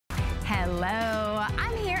Hello,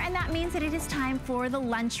 I'm here, and that means that it is time for the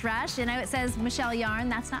lunch rush. You know, it says Michelle Yarn.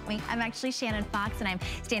 That's not me. I'm actually Shannon Fox, and I'm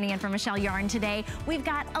standing in for Michelle Yarn today. We've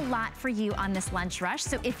got a lot for you on this lunch rush,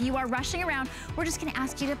 so if you are rushing around, we're just gonna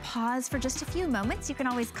ask you to pause for just a few moments. You can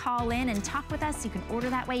always call in and talk with us. You can order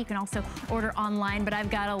that way. You can also order online, but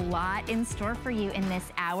I've got a lot in store for you in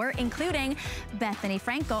this hour, including Bethany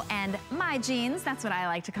Frankel and my jeans. That's what I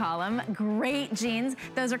like to call them. Great jeans.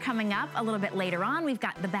 Those are coming up a little bit later on. We've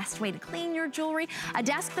got the best way to clean your jewelry, a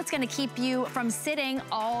desk that's gonna keep you from sitting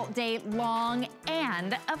all day long,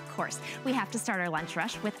 and of course, we have to start our lunch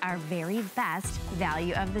rush with our very best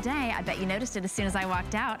value of the day. I bet you noticed it as soon as I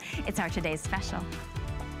walked out. It's our today's special.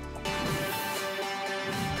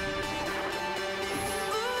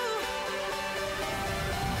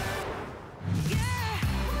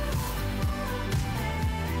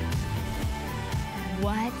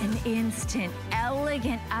 What an instant,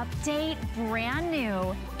 elegant update, brand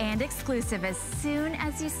new and exclusive as soon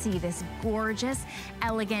as you see this gorgeous,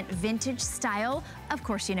 elegant, vintage style. Of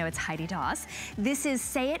course, you know it's Heidi Daus. This is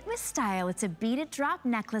Say It With Style. It's a beaded drop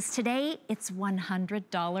necklace. Today, it's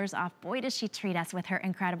 $100 off. Boy, does she treat us with her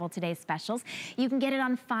incredible today's specials. You can get it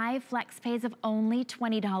on 5 flex pays of only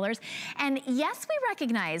 $20. And yes, we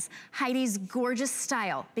recognize Heidi's gorgeous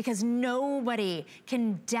style because nobody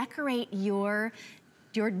can decorate your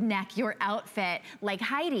neck, your outfit like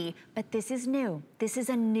Heidi, but this is new. This is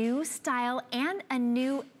a new style and a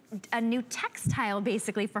new textile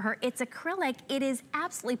basically for her. It's acrylic. It is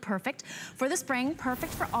absolutely perfect for the spring,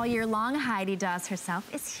 perfect for all year long. Heidi Daus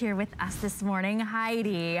herself is here with us this morning.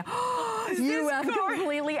 Heidi, you have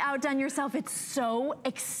completely outdone yourself. It's so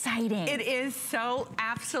exciting. It is so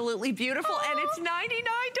absolutely beautiful, and it's $99.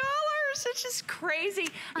 It's just crazy.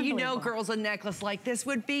 You know, girls, a necklace like this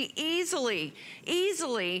would be easily,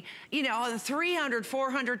 you know, $300,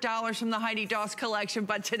 $400 from the Heidi Daus collection,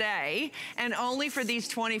 but today, and only for these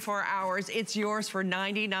 24 hours, it's yours for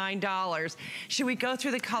 $99. Should we go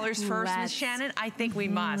through the colors first, Miss Shannon? I think we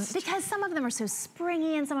must. Because some of them are so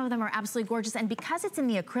springy and some of them are absolutely gorgeous, and because it's in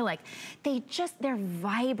the acrylic, they're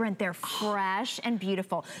vibrant, they're fresh and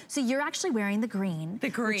beautiful. So you're actually wearing the green. The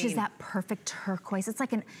green. Which is that perfect turquoise. It's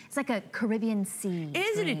like a Caribbean sea.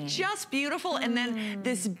 Isn't it just beautiful? And then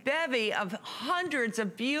this bevy of hundreds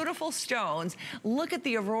of beautiful stones. Look at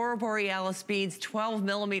the Aurora Borealis beads, 12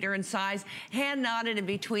 millimeter in size, hand knotted in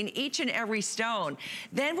between each and every stone.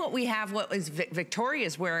 Then what we have, what is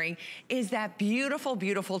Victoria's wearing, is that beautiful,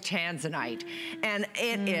 beautiful tanzanite. And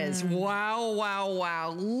it is, wow, wow, wow.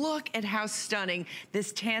 Look at how stunning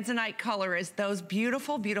this tanzanite color is. Those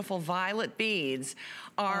beautiful, beautiful violet beads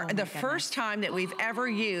are the first time that we've ever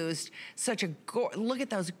used such a, look at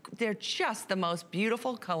those, they're just the most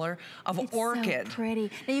beautiful color of orchid. So pretty.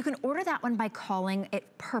 Now you can order that one by calling it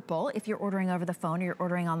purple if you're ordering over the phone or you're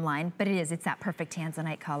ordering online, but it's that perfect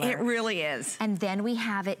tanzanite color. It really is. And then we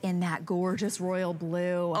have it in that gorgeous royal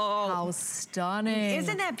blue. Oh, how stunning.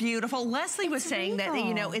 Isn't that beautiful? Leslie was saying that,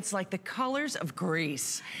 you know, it's like the colors of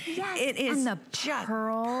Greece. Yes, it is. And the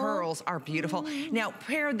pearls are beautiful. Now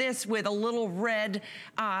pair this with a little red,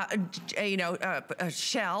 you know, a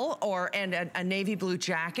shell and a navy blue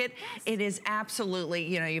jacket. Yes. It is absolutely,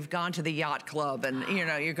 you know, you've gone to the yacht club and, you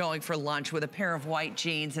know, you're going for lunch with a pair of white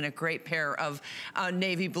jeans and a great pair of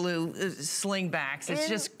navy blue slingbacks. It's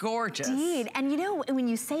just gorgeous. Indeed. And you know, when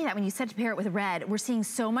you say that, when you said to pair it with red, we're seeing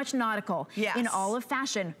so much nautical in all of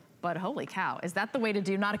fashion. But holy cow, is that the way to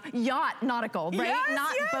do nautical? Yacht nautical, right? Yes,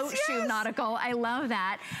 Not boat shoe nautical. I love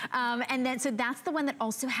that. And then, so that's the one that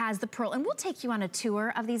also has the pearl. And we'll take you on a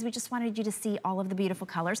tour of these. We just wanted you to see all of the beautiful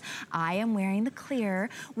colors. I am wearing the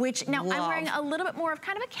clear, which now I'm wearing a little bit more of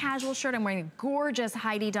kind of a casual shirt. I'm wearing a gorgeous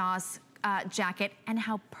Heidi Daus jacket, and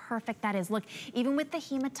how perfect that is. Look, even with the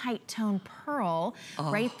hematite tone pearl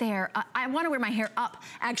right there, I want to wear my hair up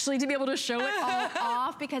actually to be able to show it all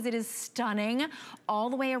off because it is stunning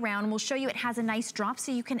all the way around. We'll show you it has a nice drop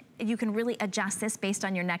so you can really adjust this based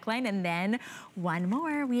on your neckline. And then one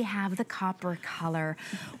more, we have the copper color,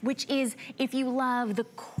 which is, if you love the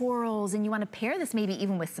corals and you want to pair this maybe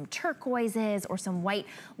even with some turquoises or some white,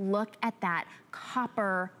 look at that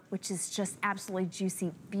copper, which is just absolutely juicy,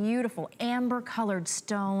 beautiful, amber colored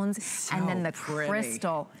stones, and then the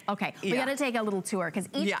crystal. Okay, we gotta take a little tour because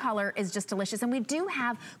each color is just delicious. And we do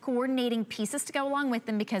have coordinating pieces to go along with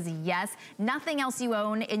them because yes, nothing else you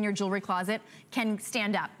own in your jewelry closet can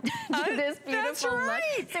stand up to this beautiful look.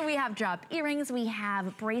 So we have drop earrings, we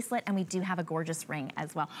have bracelet, and we do have a gorgeous ring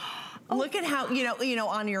as well. Look at how, you know,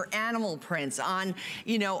 on your animal prints, on,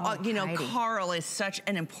 you know, coral is such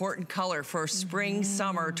an important color for spring,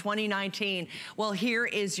 summer, 2019. Well, here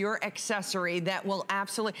is your accessory that will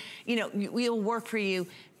absolutely, you know, will work for you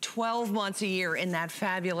 12 months a year in that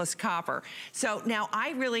fabulous copper. So now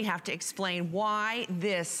I really have to explain why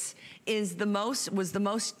this is was the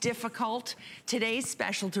most difficult today's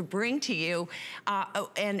special to bring to you.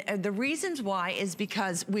 And the reasons why is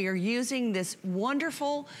because we are using this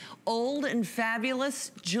wonderful, old and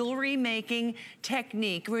fabulous jewelry making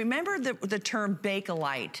technique. Remember the term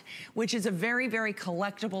Bakelite, which is a very, very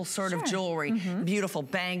collectible sort of jewelry. Beautiful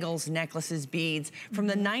bangles, necklaces, beads from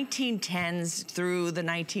the 1910s through the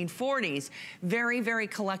 1940s. Very, very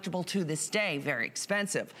collectible to this day, very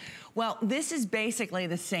expensive. Well, this is basically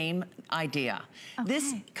the same idea.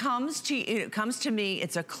 This comes to me,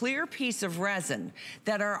 it's a clear piece of resin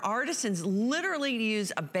that our artisans literally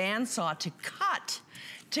use a bandsaw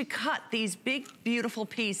to cut these big, beautiful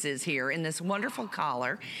pieces here in this wonderful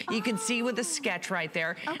collar. You can see with the sketch right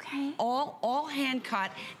there. All hand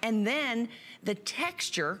cut, and then the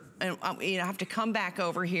texture, and you know, I have to come back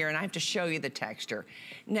over here and I have to show you the texture.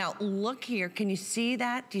 Now look here, can you see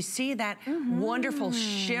that? Do you see that wonderful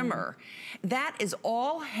shimmer? That is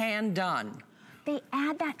all hand done. They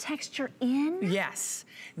add that texture in? Yes.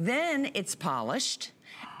 Then it's polished.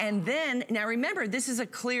 And then, now remember, this is a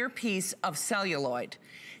clear piece of celluloid.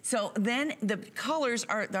 So then the colors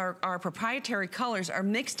our proprietary colors are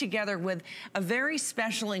mixed together with a very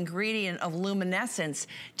special ingredient of luminescence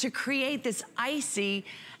to create this icy,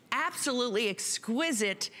 absolutely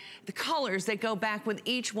exquisite the colors that go back with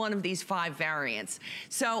each one of these 5 variants.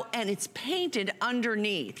 So, and it's painted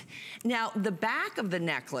underneath. Now, the back of the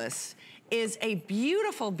necklace is a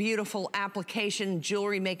beautiful, beautiful application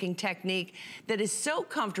jewelry making technique that is so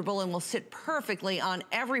comfortable and will sit perfectly on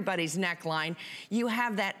everybody's neckline. You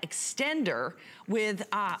have that extender with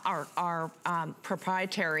our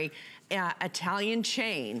proprietary Italian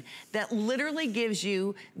chain that literally gives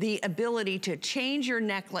you the ability to change your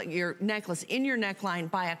necklace in your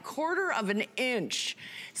neckline by 1/4 of an inch.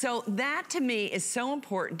 So that to me is so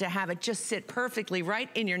important, to have it just sit perfectly right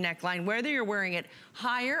in your neckline, whether you're wearing it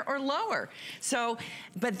higher or lower. So,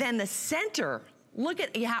 but then the center, look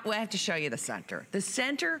at, I have to show you the center. The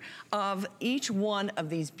center of each one of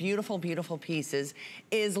these beautiful, beautiful pieces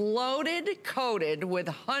is loaded, coated with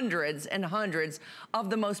hundreds and hundreds of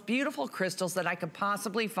the most beautiful crystals that I could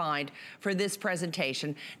possibly find for this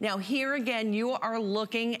presentation. Now here again, you are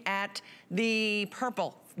looking at the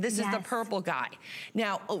purple. This is the purple guy.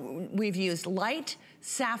 Now, we've used light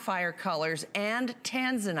sapphire colors and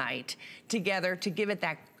tanzanite together to give it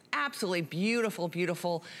that absolutely beautiful,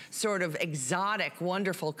 beautiful, sort of exotic,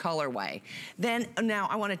 wonderful colorway. Then now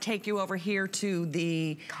I want to take you over here to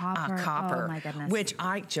the copper, oh my goodness, which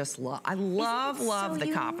I just love. I love the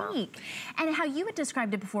unique? copper. And how you had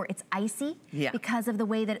described it before, it's icy because of the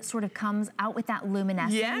way that it sort of comes out with that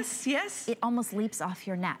luminescence. Yes, yes. It almost leaps off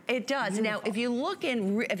your neck. It does. Beautiful. Now, if you look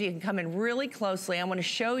in, if you can come in really closely, I want to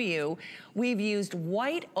show you, we've used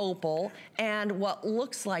white opal and what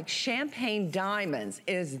looks like champagne diamonds.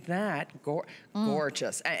 Is that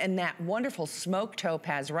gorgeous? And that wonderful smoke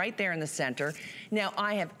topaz right there in the center. Now,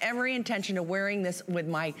 I have every intention of wearing this with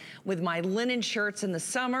my linen shirts in the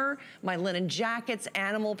summer, my linen jackets,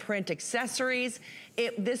 animal print accessories.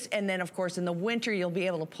 And then of course in the winter you'll be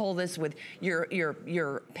able to pull this with your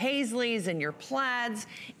paisleys and your plaids.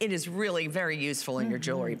 It is really very useful in your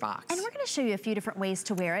jewelry box. And we're going to show you a few different ways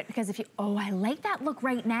to wear it, because if you, I like that look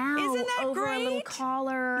right now. Isn't that over great? A little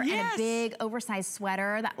collar and a big oversized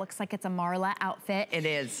sweater that looks like it's a Marla outfit. It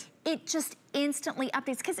is. It just instantly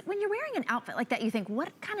updates, because when you're wearing an outfit like that, you think, what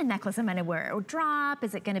kind of necklace am I gonna wear? Or drop,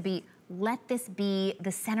 is it gonna be, let this be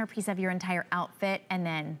the centerpiece of your entire outfit, and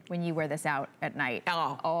then when you wear this out at night,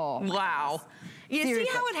 oh wow. You see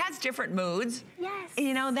how it has different moods? Yes.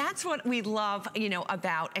 You know, that's what we love, you know,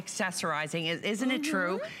 about accessorizing, isn't it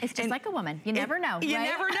true? It's just like a woman, you never know, You right?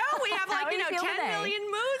 never know, we have like, you know, 10 million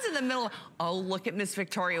moods in the middle. Oh, look at Miss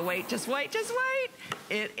Victoria, wait, just wait, just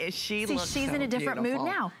wait. She looks she's so in a different beautiful.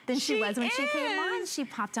 mood now than she was when she came on. She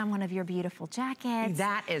popped on one of your beautiful jackets.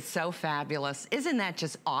 That is so fabulous. Isn't that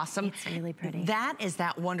just awesome? It's really pretty. That is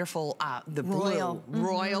that wonderful, the royal blue,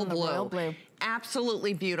 royal blue. Royal blue.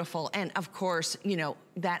 Absolutely beautiful. And of course, you know,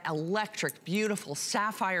 that electric, beautiful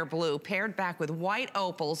sapphire blue paired back with white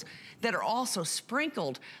opals that are also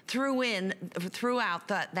sprinkled throughout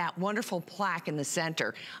that wonderful plaque in the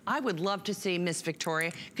center. I would love to see Miss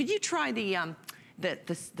Victoria. Could you try the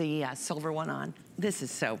silver one on? This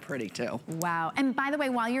is so pretty too. Wow. And by the way,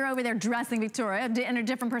 while you're over there dressing Victoria in a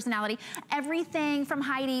different personality, everything from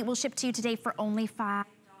Heidi will ship to you today for only $5.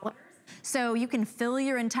 So you can fill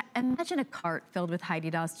your entire, imagine a cart filled with Heidi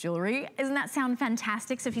Daus jewelry. Doesn't that sound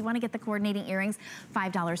fantastic? So if you want to get the coordinating earrings,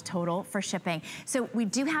 $5 total for shipping. So we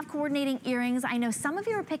do have coordinating earrings. I know some of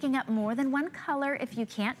you are picking up more than one color. If you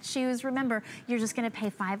can't choose, remember, you're just going to pay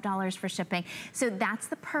 $5 for shipping. So that's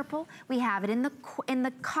the purple. We have it in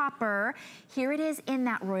the copper. Here it is in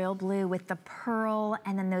that royal blue with the pearl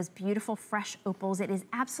and then those beautiful fresh opals. It is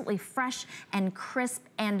absolutely fresh and crisp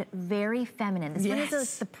and very feminine. This one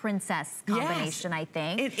is the princess combination, I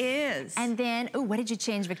think. It is. And then, oh, what did you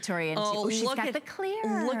change Victoria into? Oh, she's got the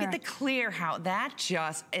clear. Look at the clear, how that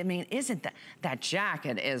just, I mean, isn't that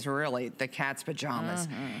jacket is really the cat's pajamas.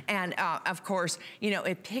 And of course, you know,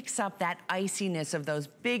 it picks up that iciness of those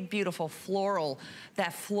big, beautiful floral,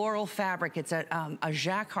 that floral fabric. It's a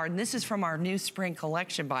jacquard, and this is from our new spring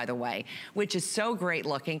collection, by the way, which is so great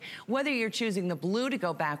looking. Whether you're choosing the blue to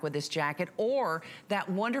go back with this jacket or that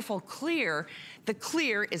wonderful clear, the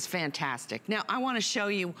clear is fantastic. Now, I want to show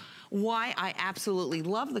you why I absolutely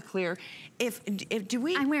love the clear. Do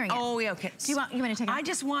we? I'm wearing it. Oh, yeah, okay. Do you want to take it off? I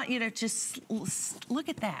just want you to just look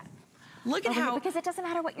at that. Look at how. Because it doesn't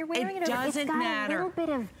matter what you're wearing. It doesn't matter. A little bit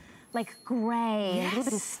of like gray, a little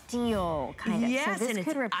bit of steel kind of. Yes, so this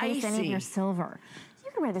could replace any of your silver.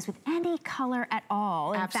 You can wear this with any color at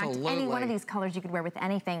all. In fact, any one of these colors you could wear with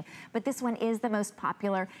anything. But this one is the most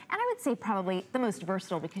popular, and I would say probably the most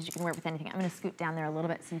versatile because you can wear it with anything. I'm going to scoot down there a little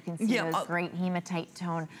bit so you can see those great hematite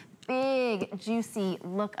tone, big, juicy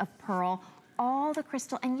look of pearl. All the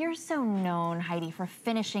crystal, and you're so known, Heidi, for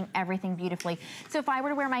finishing everything beautifully. So if I were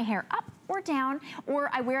to wear my hair up or down,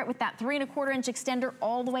 or I wear it with that 3 1/4 inch extender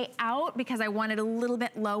all the way out because I want it a little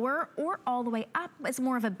bit lower, or all the way up, it's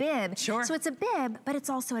more of a bib. Sure. So it's a bib, but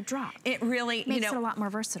it's also a drop. It really makes it a lot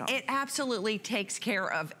more versatile. It absolutely takes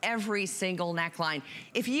care of every single neckline.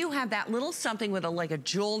 If you have that little something with like a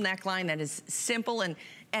jewel neckline that is simple and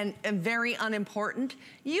very unimportant,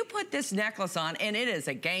 you put this necklace on and it is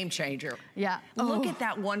a game changer. Yeah. Look at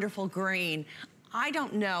that wonderful green. I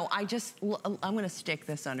don't know, I'm gonna stick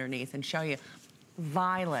this underneath and show you.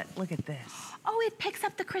 Violet, look at this. Oh, it picks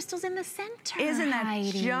up the crystals in the center, Isn't that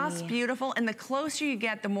Heidi? just beautiful? And the closer you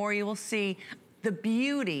get, the more you will see the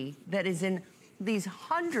beauty that is in these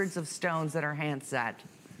hundreds of stones that are hand set.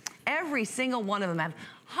 Every single one of them have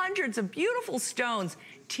hundreds of beautiful stones,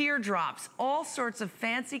 teardrops, all sorts of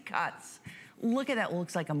fancy cuts. Look at that, it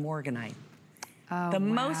looks like a morganite. The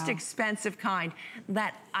most expensive kind,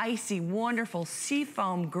 that icy, wonderful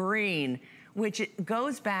seafoam green, which it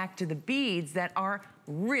goes back to the beads that are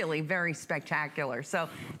really very spectacular. So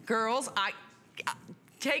girls,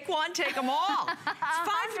 take one, take them all.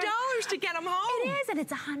 It's $5 to get them home. It is, and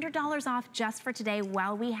it's $100 off just for today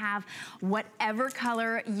while we have whatever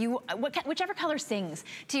color whichever color sings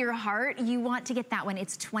to your heart, you want to get that one.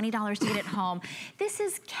 It's $20 to get it home. This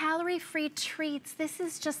is calorie-free treats. This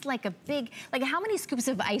is just like a big, like how many scoops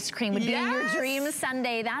of ice cream would be in your dream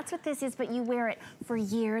sundae? That's what this is, but you wear it for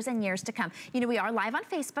years and years to come. You know, we are live on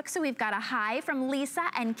Facebook, so we've got a hi from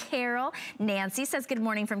Lisa and Carol. Nancy says good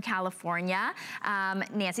morning from California.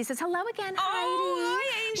 Nancy says, hello again, Heidi.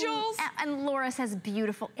 Hi, angels. And Laura says,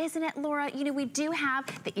 beautiful. Isn't it, Laura? You know, we do have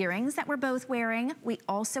the earrings that we're both wearing. We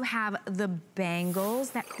also have the bangles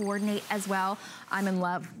that coordinate as well. I'm in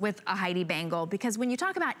love with a Heidi bangle because when you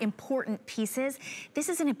talk about important pieces, this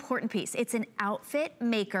is an important piece. It's an outfit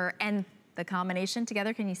maker, and the combination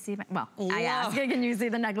together, can you see? I asked, can you see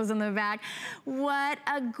the necklace in the back? What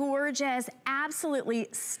a gorgeous, absolutely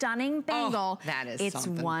stunning bangle. Oh, that is it's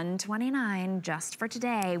something. $129 just for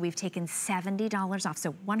today. We've taken $70 off,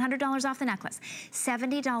 so $100 off the necklace,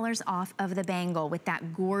 $70 off of the bangle with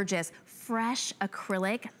that gorgeous, fresh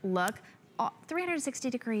acrylic look. 360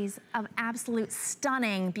 degrees of absolute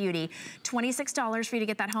stunning beauty. $26 for you to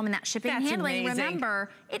get that home, and that shipping and handling. Amazing. Remember,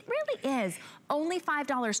 it really is only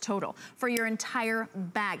 $5 total for your entire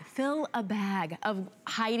bag. Fill a bag of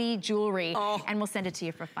Heidi jewelry, and we'll send it to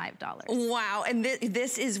you for $5. Wow, and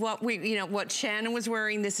this is what what Shannon was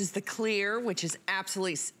wearing. This is the clear, which is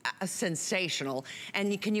absolutely sensational.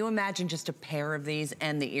 And can you imagine just a pair of these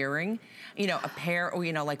and the earring? You know, a pair,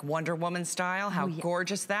 like Wonder Woman style, how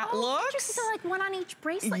gorgeous that looks. Just like one on each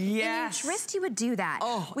bracelet. Yes. In each wrist, you would do that.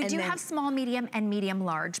 We do have small, medium, and medium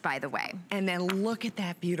large, by the way. And then look at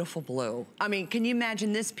that beautiful blue. I mean, can you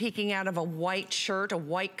imagine this peeking out of a white shirt, a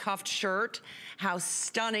white cuffed shirt? How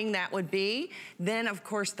stunning that would be. Then, of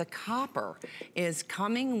course, the copper is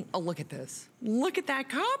coming. Oh, look at this. Look at that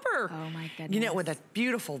copper. Oh my goodness. You know, with a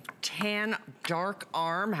beautiful tan, dark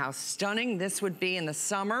arm, how stunning this would be in the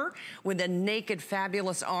summer with a naked,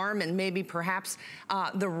 fabulous arm and maybe perhaps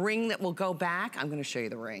the ring that will go back. I'm gonna show you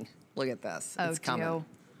the ring. Look at this, it's coming.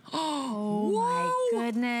 Oh my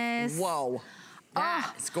goodness. this. Whoa.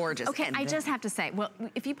 That's gorgeous. Okay, I just have to say, well,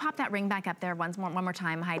 if you pop that ring back up there one more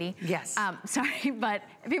time, Heidi. Yes. Sorry, but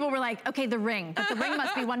people were like, okay, the ring, but the ring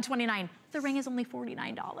must be $129. The ring is only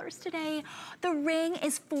 $49 today. The ring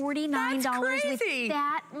is $49 with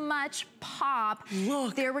that much pop.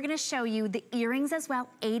 Look. There we're gonna show you the earrings as well,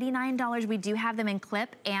 $89. We do have them in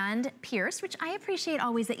clip and pierced, which I appreciate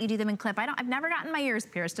always that you do them in clip. I've never gotten my ears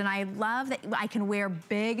pierced, and I love that I can wear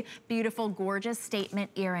big, beautiful, gorgeous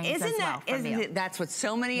statement earrings as well. That's what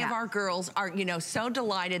so many of our girls are, you know, so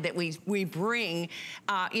delighted that we bring,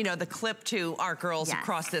 you know, the clip to our girls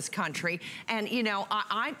across this country. And, you know,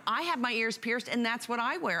 I have my ears pierced, and that's what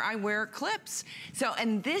I wear. I wear clips. So,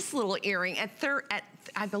 and this little earring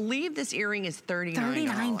I believe this earring is $39.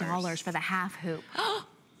 $39 for the half hoop.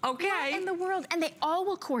 Okay. What in the world? And they all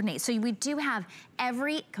will coordinate. So we do have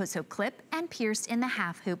so clip and pierced in the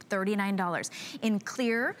half hoop, $39. In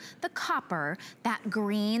clear, the copper, that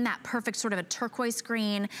green, that perfect sort of a turquoise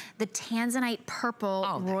green, the tanzanite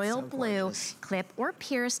purple, royal blue, clip or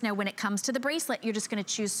pierced. Now when it comes to the bracelet, you're just gonna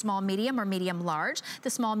choose small, medium, or medium large.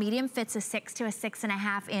 The small medium fits a 6 to a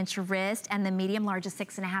 6.5 inch wrist, and the medium large is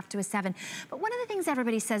 6.5 to a 7. But one of the things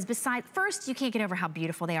everybody says, besides, first, you can't get over how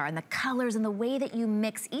beautiful they are, and the colors and the way that you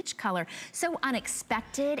mix each color, so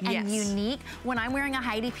unexpected and unique. When I'm wearing a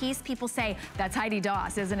Heidi piece, people say, that's Heidi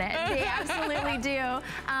Doss, isn't it? They absolutely do.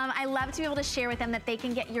 I love to be able to share with them that they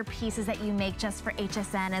can get your pieces that you make just for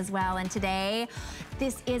HSN as well. And today,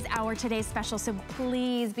 this is our today's special, so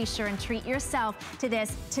please be sure and treat yourself to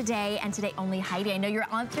this today and today only. Heidi, I know you're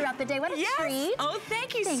on throughout the day. What a treat. Oh,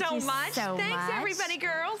 thank you so much. Thanks, everybody,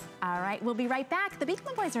 girls. All right, we'll be right back. The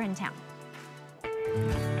Beekman boys are in town.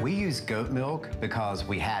 We use goat milk because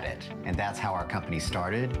we had it, and that's how our company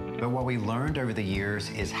started. But what we learned over the years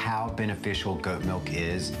is how beneficial goat milk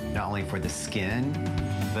is, not only for the skin,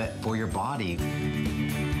 but for your body.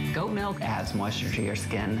 Goat milk adds moisture to your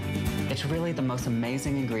skin. It's really the most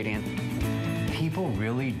amazing ingredient. People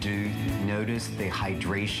really do notice the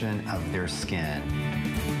hydration of their skin.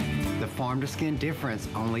 The farm to skin difference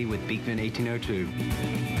only with Beekman 1802.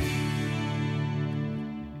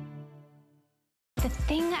 The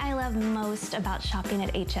thing I love most about shopping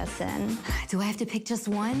at HSN. Do I have to pick just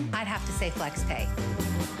one? I'd have to say FlexPay.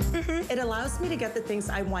 It allows me to get the things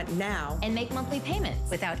I want now And make monthly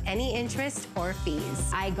payments. Without any interest or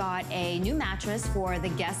fees. I got a new mattress for the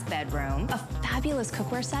guest bedroom. A fabulous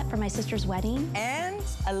cookware set for my sister's wedding. and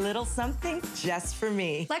a little something just for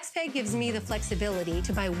me. FlexPay gives me the flexibility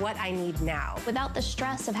to buy what I need now. Without the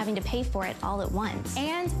stress of having to pay for it all at once.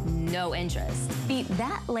 And no interest. Beat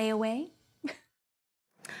that layaway.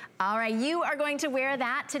 All right, you are going to wear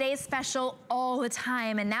that today's special all the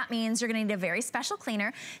time, and that means you're gonna need a very special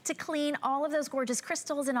cleaner to clean all of those gorgeous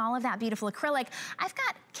crystals and all of that beautiful acrylic. I've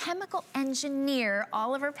got chemical engineer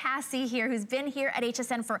Oliver Passy here, who's been here at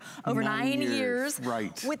HSN for over 9 years.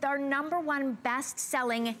 Right. With our #1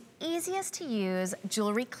 best-selling, easiest to use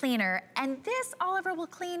jewelry cleaner. And this, Oliver, will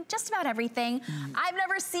clean just about everything. I've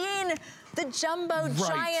never seen the jumbo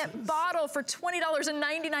giant bottle for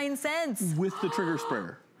 $20.99. With the trigger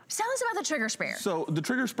sprayer. Tell us about the trigger sprayer. So the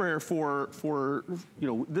trigger sprayer for you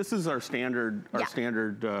know, this is our standard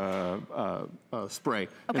spray. Okay.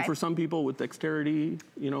 And for some people with dexterity,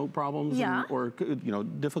 you know, problems or you know,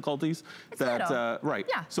 difficulties, it's right.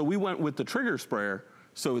 Yeah. So we went with the trigger sprayer,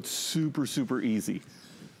 so it's super, super easy.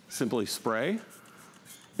 Simply spray.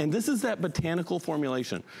 And this is that botanical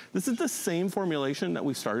formulation. This is the same formulation that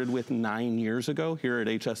we started with 9 years ago here at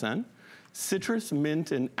HSN. Citrus,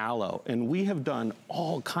 mint, and aloe. And we have done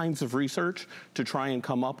all kinds of research to try and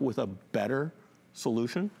come up with a better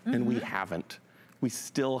solution, and we haven't. We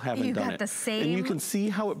still haven't done it. The same and you can see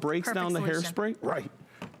how it breaks down the hairspray. Right.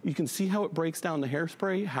 You can see how it breaks down the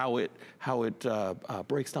hairspray, how it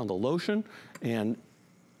breaks down the lotion, and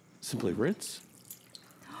simply rinse.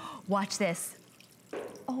 Watch this.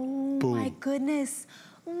 Oh my goodness.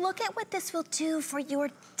 Look at what this will do for your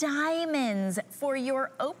diamonds, for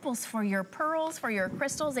your opals, for your pearls, for your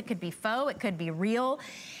crystals. It could be faux, it could be real.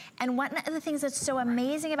 And one of the things that's so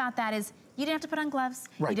amazing about that is you didn't have to put on gloves.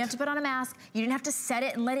 You didn't have to put on a mask. You didn't have to set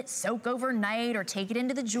it and let it soak overnight or take it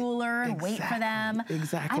into the jeweler and wait for them.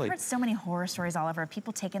 Exactly. I've heard so many horror stories, Oliver, of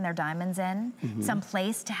people taking their diamonds in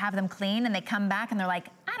someplace to have them clean, and they come back and they're like,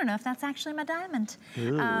 I don't know if that's actually my diamond.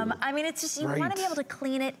 I mean, it's just, you want to be able to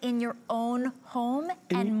clean it in your own home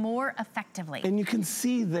and more effectively. And you can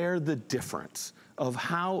see there the difference of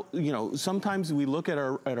how, you know, sometimes we look at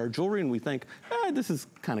our jewelry and we think, this is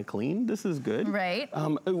kind of clean, this is good. Right.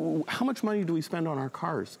 How much money do we spend on our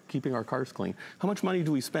cars, keeping our cars clean? How much money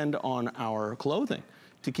do we spend on our clothing?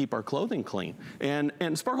 to keep our clothing clean.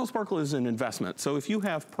 And Sparkle Sparkle is an investment. So if you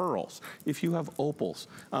have pearls, if you have opals,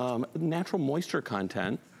 natural moisture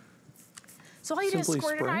content, so all you do is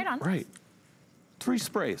squirt it right on. Right. 3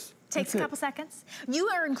 sprays. Takes a couple seconds. You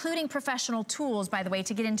are including professional tools, by the way,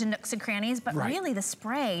 to get into nooks and crannies, but really the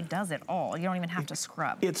spray does it all. You don't even have to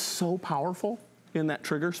scrub. It's so powerful in that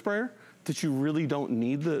trigger sprayer that you really don't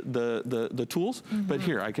need the tools. But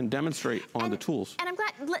here, I can demonstrate on the tools. And I'm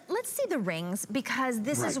glad, let's see the rings, because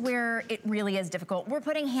this is where it really is difficult. We're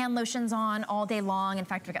putting hand lotions on all day long. In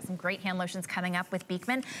fact, we've got some great hand lotions coming up with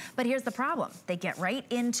Beekman. But here's the problem. They get right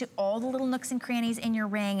into all the little nooks and crannies in your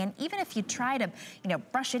ring. And even if you try to,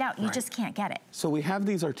 brush it out, you just can't get it. So we have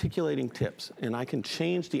these articulating tips, and I can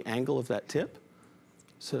change the angle of that tip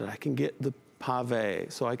so that I can get the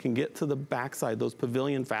pave, so I can get to the backside, those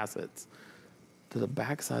pavilion facets, to the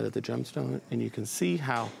backside of the gemstone, and you can see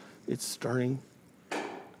how it's starting.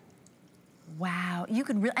 Wow, you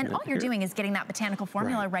can really, and all you're doing is getting that botanical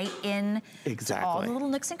formula right in all the little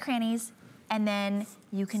nooks and crannies, and then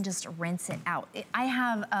you can just rinse it out. I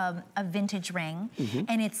have a vintage ring,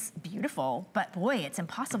 and it's beautiful, but boy, it's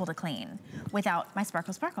impossible to clean without my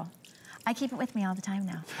Sparkle Sparkle. I keep it with me all the time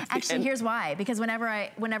now. Actually, here's why. Because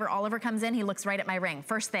whenever Oliver comes in, he looks right at my ring.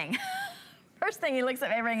 First thing. First thing, he looks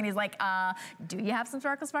at my ring and he's like, do you have some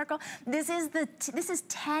Sparkle Sparkle? This is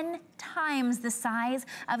 10 times the size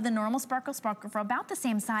of the normal Sparkle Sparkle, for about the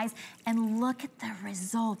same size, and look at the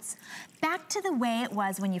results. Back to the way it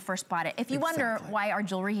was when you first bought it. If you wonder why our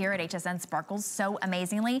jewelry here at HSN sparkles so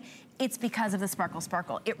amazingly, it's because of the Sparkle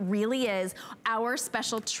Sparkle. It really is our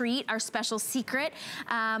special treat, our special secret.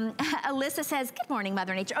 Alyssa says, good morning,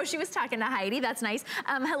 Mother Nature. Oh, she was talking to Heidi, that's nice.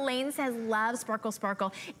 Helene says, love Sparkle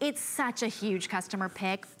Sparkle. It's such a huge customer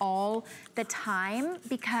pick all the time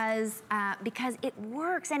because it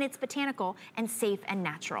works and it's botanical and safe and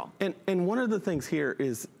natural. And one of the things here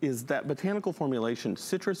is that botanical formulation,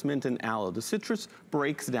 citrus, mint, and aloe. The citrus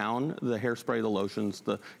breaks down the hairspray, the lotions,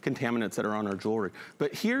 the contaminants that are on our jewelry.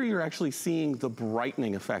 But here you're actually seeing the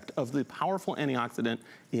brightening effect of the powerful antioxidant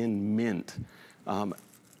in mint. And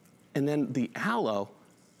then the aloe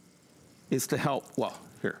is to help, well,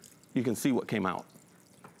 here, you can see what came out.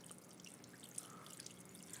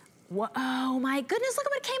 Oh my goodness, look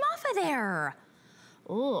at what came off of there.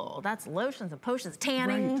 Oh, that's lotions and potions,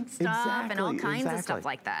 tanning stuff, and all kinds of stuff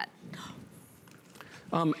like that.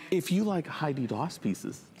 If you like Heidi Doss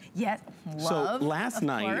pieces. Yes, love, so last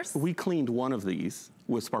night, we cleaned one of these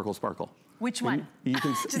with Sparkle Sparkle. Which one? You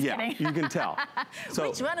can, kidding. You can tell. So,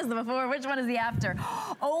 which one is the before, which one is the after?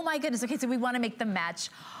 Oh my goodness, okay, so we wanna make them match.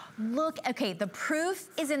 Look, okay, the proof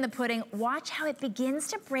is in the pudding. Watch how it begins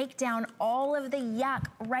to break down all of the yuck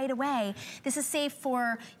right away. This is safe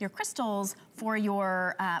for your crystals, for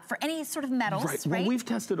your, for any sort of metals, right? Well, we've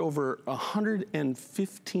tested over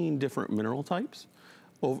 115 different mineral types,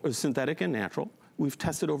 synthetic and natural. We've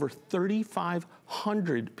tested over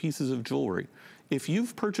 3,500 pieces of jewelry. If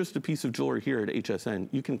you've purchased a piece of jewelry here at HSN,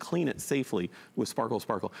 you can clean it safely with Sparkle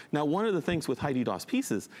Sparkle. Now, one of the things with Heidi Doss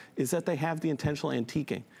pieces is that they have the intentional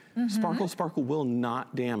antiquing. Sparkle Sparkle will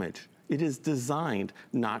not damage. It is designed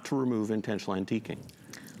not to remove intentional antiquing.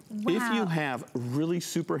 Wow. If you have really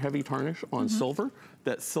super heavy tarnish on silver,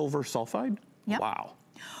 that silver sulfide, wow.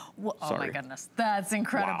 Well, oh my goodness, that's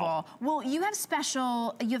incredible. Wow. Well, you have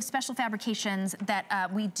special fabrications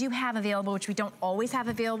that we do have available, which we don't always have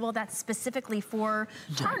available. That's specifically for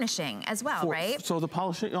tarnishing as well, right? So the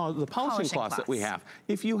polishing cloths that we have.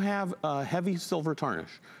 If you have heavy silver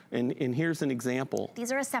tarnish, and here's an example.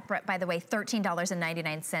 These are a separate, by the way,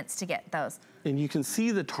 $13.99 to get those. And you can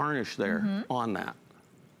see the tarnish there on that.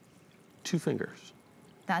 2 fingers.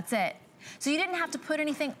 That's it. So you didn't have to put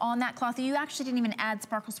anything on that cloth. You actually didn't even add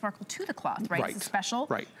Sparkle Sparkle to the cloth, right? It's a special.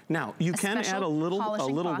 Right. Now, you can add a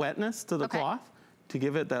little wetness to the cloth to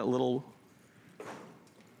give it that little,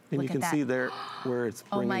 and you can see there where it's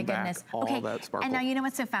bringing back all that sparkle. And now you know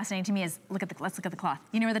what's so fascinating to me is, let's look at the cloth.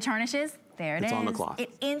 You know where the tarnish is? There it is. It's on the cloth. It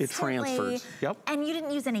instantly, it transfers. Yep. And you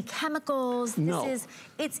didn't use any chemicals. No.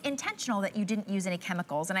 It's intentional that you didn't use any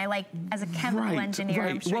chemicals. And I like, as a chemical engineer,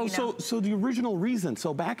 I'm sure well, you know. so the original reason,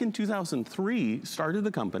 so back in 2003, started the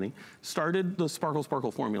company, started the Sparkle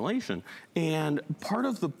Sparkle formulation. And part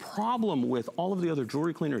of the problem with all of the other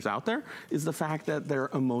jewelry cleaners out there is the fact that they're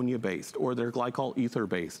ammonia-based or they're glycol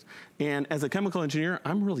ether-based. And as a chemical engineer,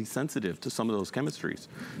 I'm really sensitive to some of those chemistries.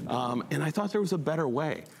 And I thought there was a better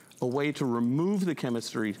way. a way to remove the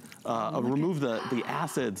chemistry, remove the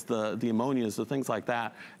acids, the ammonias, the things like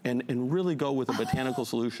that, and really go with a botanical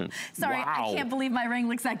solution. Sorry, wow. I can't believe my ring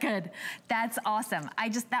looks that good. That's awesome.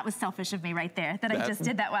 That was selfish of me right there, that I just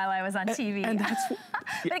did that while I was on TV. And that's,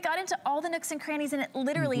 but it got into all the nooks and crannies, and it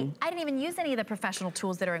literally, I didn't even use any of the professional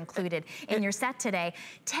tools that are included in your set today.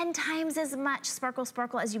 10 times as much sparkle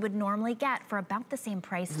as you would normally get for about the same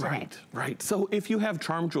price today. Right. So if you have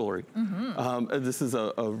charm jewelry, this is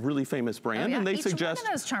a really famous brand, and they suggest each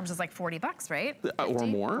one of those charms is like 40 bucks, right? 50, or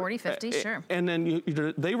more. 40, 50, sure. And then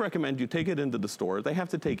they recommend you take it into the store. They have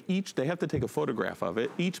to take a photograph of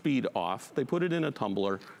it, each bead off. They put it in a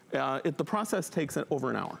tumbler. The process takes over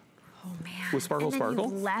an hour. Oh man. With Sparkle.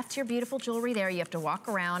 You've left your beautiful jewelry there. You have to walk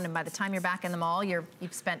around, and by the time you're back in the mall, you've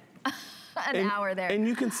spent an hour there. And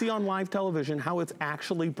you can see on live television how it's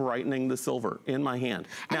actually brightening the silver in my hand.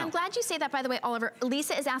 And now, I'm glad you say that, by the way, Oliver.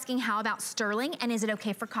 Lisa is asking, how about sterling, and is it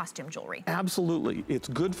okay for costume jewelry? Absolutely. It's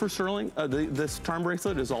good for sterling. This charm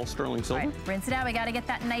bracelet is all sterling silver. All right, rinse it out. We got to get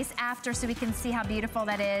that nice after so we can see how beautiful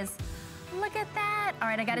that is. Look at that. All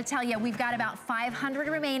right, I gotta tell you, we've got about 500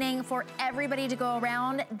 remaining for everybody to go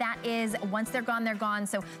around. That is, once they're gone, they're gone.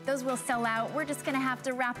 So those will sell out. We're just gonna have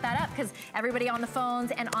to wrap that up because everybody on the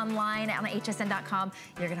phones and online on hsn.com,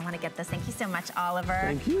 you're gonna wanna get this. Thank you so much, Oliver.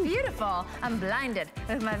 Thank you. Beautiful. I'm blinded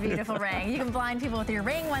with my beautiful ring. You can blind people with your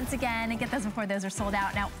ring once again and get those before those are sold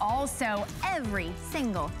out. Now, also, every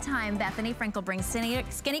single time Bethany Frankel brings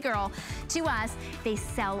Skinny Girl to us, they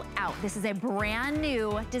sell out. This is a brand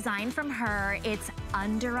new design from her. It's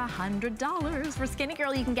under $100 for Skinny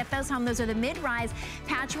Girl. You can get those home. Those are the mid-rise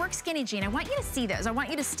patchwork skinny jean. I want you to see those. I want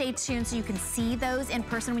you to stay tuned so you can see those in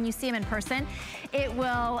person. When you see them in person,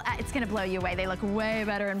 it's gonna blow you away. They look way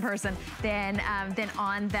better in person than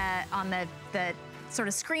on the sort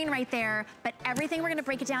of screen right there. But everything, we're gonna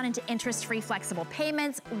break it down into interest-free flexible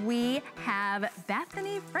payments. We have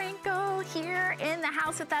Bethany Frankel here in the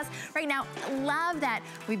house with us right now. Love that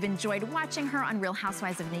we've enjoyed watching her on Real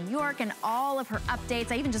Housewives of New York and all of her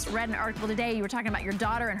updates. I even just read an article today. You were talking about your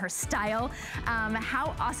daughter and her style.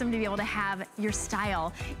 How awesome to be able to have your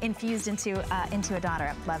style infused into a daughter.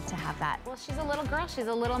 I'd love to have that. Well, she's a little girl. She's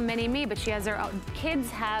a little mini me, but she has her own. Kids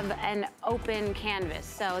have an open canvas,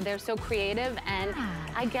 so they're so creative, and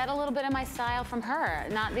I get a little bit of my style from her,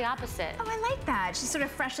 not the opposite. Oh, I like that. She sort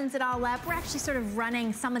of freshens it all up. We're actually sort of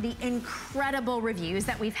running some of the incredible reviews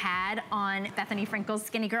that we've had on Bethany Frankel's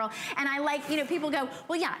Skinny Girl. And I like, people go,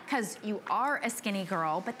 well, yeah, because you are a skinny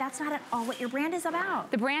girl, but that's not at all what your brand is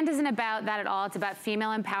about. The brand isn't about that at all. It's about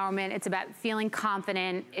female empowerment. It's about feeling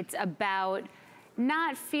confident. It's about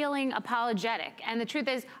not feeling apologetic. And the truth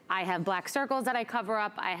is, I have black circles that I cover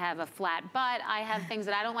up. I have a flat butt. I have things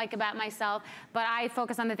that I don't like about myself, but I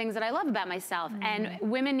focus on the things that I love about myself. And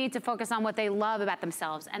women need to focus on what they love about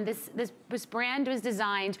themselves. And this brand was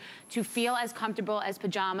designed to feel as comfortable as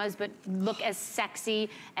pajamas, but look as sexy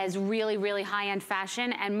as really, really high-end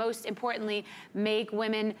fashion. And most importantly, make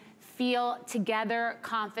women feel together,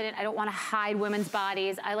 confident. I don't want to hide women's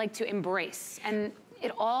bodies. I like to embrace. And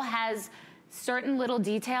it all has certain little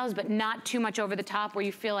details, but not too much over the top where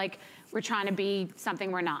you feel like we're trying to be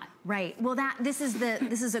something we're not. Right. Well, this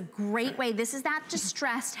is a great way. This is that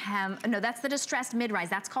distressed hem. No, that's the distressed mid-rise.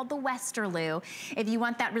 That's called the Westerloo. If you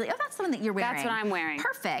want that really, that's the one that you're wearing. That's what I'm wearing.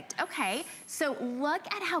 Perfect. Okay. So look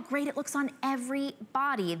at how great it looks on every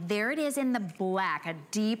body. There it is in the black, a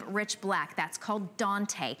deep, rich black. That's called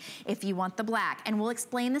Dante, if you want the black. And we'll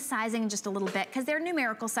explain the sizing in just a little bit because they're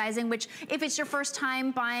numerical sizing, which if it's your first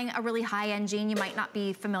time buying a really high-end jean, you might not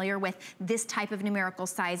be familiar with this type of numerical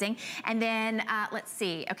sizing. And then, let's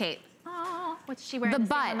see. Okay. Oh, what's she wearing? The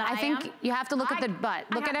butt. I think you have to look at the butt.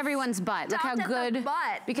 Look at everyone's butt. Look how good.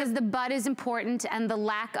 Because the butt is important, and the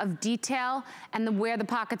lack of detail and where the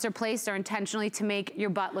pockets are placed are intentionally to make your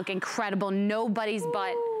butt look incredible. Nobody's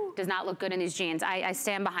butt does not look good in these jeans. I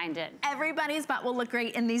stand behind it. Everybody's butt will look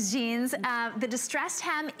great in these jeans. The distressed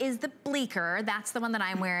hem is the bleaker. That's the one that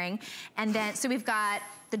I'm wearing. And then, so we've got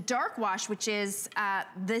the dark wash, which is,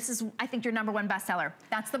 this is, I think, your #1 bestseller.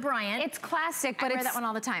 That's the Bryant. It's classic, but I wear that one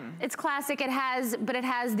all the time. It's classic. It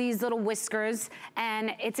has these little whiskers,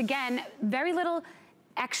 and it's, again, very little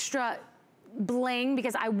extra bling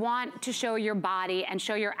because I want to show your body and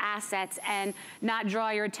show your assets and not draw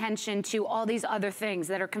your attention to all these other things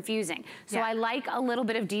that are confusing. So I like a little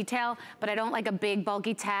bit of detail, but I don't like a big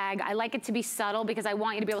bulky tag. I like it to be subtle because I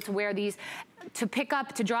want you to be able to wear these to pick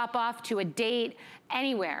up, to drop off, to a date,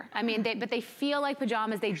 anywhere. I mean, but they feel like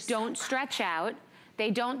pajamas. They don't stretch out. They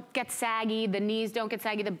don't get saggy, the knees don't get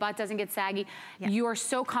saggy, the butt doesn't get saggy. Yeah. You are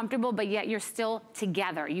so comfortable, but yet you're still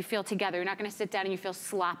together. You feel together. You're not gonna sit down and you feel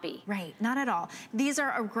sloppy. Right, not at all. These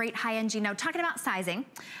are a great high-end jean. Now, talking about sizing,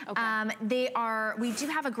 we do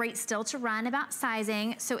have a great still to run about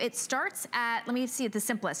sizing. So it starts at, let me see at the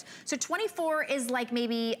simplest. So 24 is like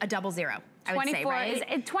maybe a 00. I would say,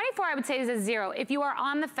 right? 24, I would say, is a 0. If you are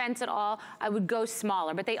on the fence at all, I would go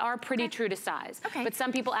smaller, but they are pretty true to size. Okay. But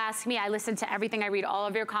some people ask me, I listen to everything, I read all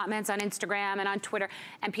of your comments on Instagram and on Twitter,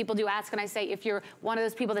 and people do ask, and I say, if you're one of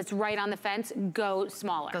those people that's right on the fence, go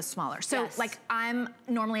smaller. Go smaller. So, like, I'm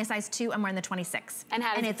normally a size 2, I'm wearing the 26. And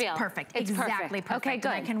how does it feel? And it's perfect. It's exactly perfect. Okay,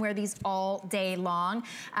 good. And I can wear these all day long.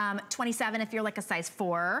 27 if you're like a size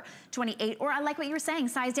 4, 28, or I like what you were saying,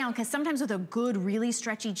 size down, because sometimes with a good, really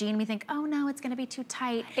stretchy jean, we think, oh no, it's gonna be too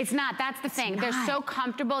tight. It's not, that's the thing. They're so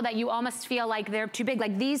comfortable that you almost feel like they're too big.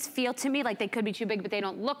 Like these feel to me like they could be too big, but they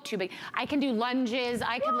don't look too big. I can do lunges,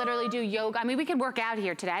 I could literally do yoga. I mean, we could work out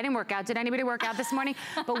here today. I didn't work out. Did anybody work out this morning?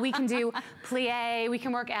 But we can do plie, we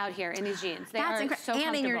can work out here in these jeans. They are so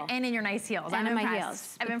comfortable. And in your nice heels. And in my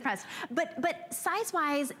heels. I'm impressed. But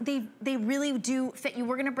size-wise, they really do fit you.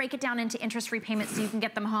 We're gonna break it down into interest-free payments so you can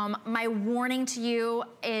get them home. My warning to you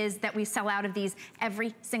is that we sell out of these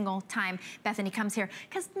every single time Bethany comes here,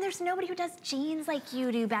 because there's nobody who does jeans like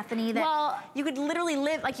you do, Bethany, that you could literally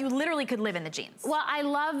live, like you literally could live in the jeans. Well,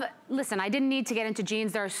 listen, I didn't need to get into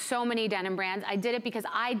jeans. There are so many denim brands. I did it because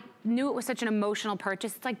I knew it was such an emotional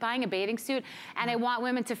purchase. It's like buying a bathing suit, and I want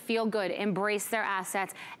women to feel good, embrace their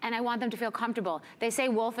assets, and I want them to feel comfortable. They say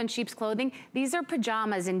wolf in sheep's clothing. These are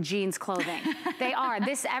pajamas in jeans clothing. They are.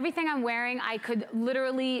 Everything I'm wearing, I could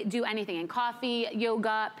literally do anything in coffee,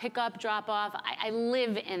 yoga, pick up, drop off. I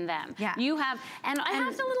live in them. Yeah. You have, and I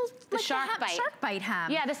have the little shark bite. Shark bite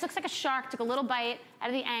hem. Yeah, this looks like a shark took a little bite out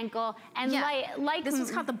of the ankle, and like this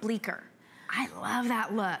one's called the bleaker. I love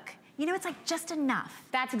that look. You know, it's like just enough.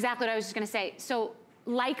 That's exactly what I was just gonna say. So,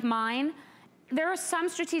 like mine, there are some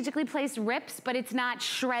strategically placed rips, but it's not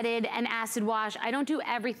shredded and acid wash. I don't do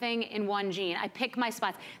everything in one jean. I pick my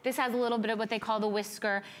spots. This has a little bit of what they call the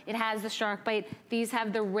whisker. It has the shark bite. These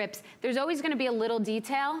have the rips. There's always gonna be a little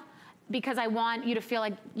detail, because I want you to feel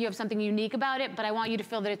like you have something unique about it, but I want you to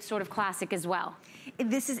feel that it's sort of classic as well.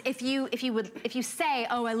 This is, if you say,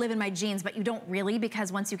 oh, I live in my jeans, but you don't really,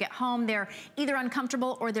 because once you get home, they're either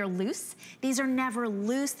uncomfortable or they're loose. These are never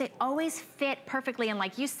loose. They always fit perfectly. And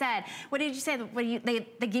like you said, what did you say?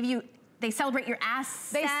 They give you, they celebrate your ass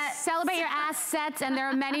sets. They celebrate your ass sets, and there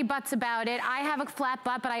are many buts about it. I have a flat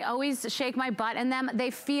butt, but I always shake my butt in them.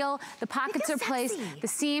 They feel, the pockets are placed, the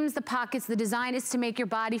seams, the pockets, the design is to make your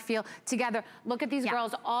body feel together. Look at these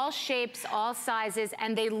girls, all shapes, all sizes,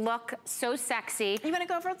 and they look so sexy. You wanna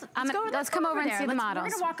go over? Let's come over and see the models.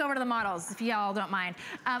 We're gonna walk over to the models, if y'all don't mind.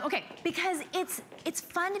 Okay, because it's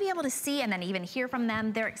fun to be able to see and then even hear from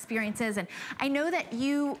them, their experiences. And I know that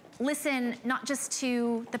you listen not just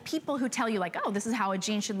to the people who tell you like, oh, this is how a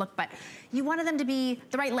jean should look, but you wanted them to be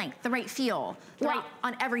the right length, the right feel, right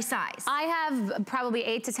on every size. I have probably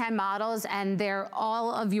 8 to 10 models, and they're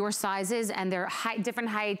all of your sizes, and they're different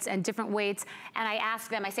heights and different weights. And I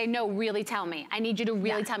ask them, I say, no, really tell me. I need you to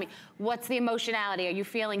really tell me. What's the emotionality? Are you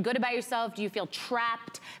feeling good about yourself? Do you feel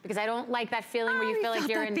trapped? Because I don't like that feeling where you feel like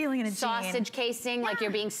you're in a sausage casing, like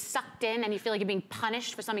you're being sucked in, and you feel like you're being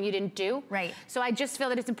punished for something you didn't do. Right. So I just feel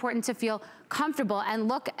that it's important to feel comfortable. And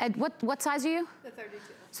look at, what size are you? The 32.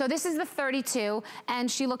 So this is the 32, and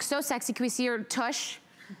she looks so sexy. Can we see her tush?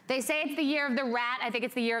 They say it's the year of the rat. I think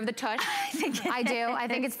it's the year of the tush. I do. I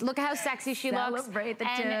think it's, look at how sexy she looks. Celebrate the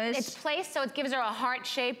tush. And it's placed so it gives her a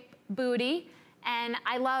heart-shaped booty. And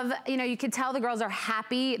I love, you know, you can tell the girls are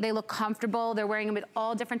happy. They look comfortable. They're wearing them with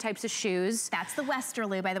all different types of shoes. That's the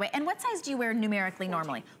Westerloo, by the way. And what size do you wear numerically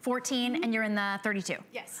normally? 14, and you're in the 32?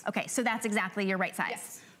 Yes. Okay, so that's exactly your right size.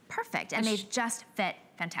 Yes. Perfect, and they just fit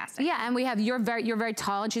fantastic. Yeah, and we have, you're very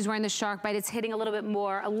tall, and she's wearing the shark bite. It's hitting a little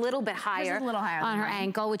bit higher, on her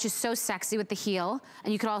ankle, which is so sexy with the heel.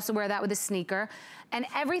 And you could also wear that with a sneaker. And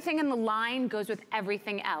everything in the line goes with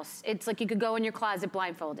everything else. It's like you could go in your closet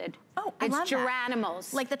blindfolded. Oh, I love that. It's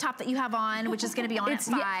Geranimals. Like the top that you have on, which is gonna be on at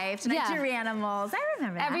 5 tonight. Geranimals, I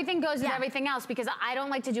remember that. Everything goes with everything else, because I don't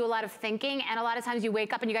like to do a lot of thinking, and a lot of times you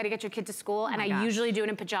wake up and you gotta get your kid to school, and I usually do it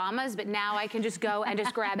in pajamas, but now I can just go and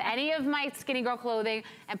just grab any of my skinny girl clothing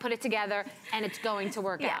and put it together, and it's going to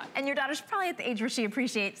work out. And your daughter's probably at the age where she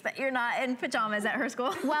appreciates that you're not in pajamas at her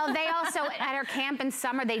school. Well, they also, at her camp in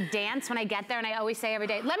summer, they dance when I get there, and I always say every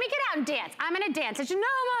day, let me get out and dance. I'm gonna dance. And she said,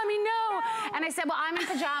 no, Mommy, no. And I said, well, I'm in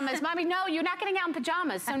pajamas. Mommy, no, you're not getting out in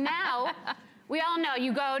pajamas. So now, We all know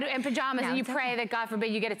you go in pajamas and you pray that God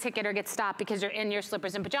forbid you get a ticket or get stopped because you're in your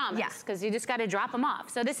slippers and pajamas. Yes. Because you just got to drop them off.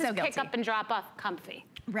 So this is pick up and drop off comfy.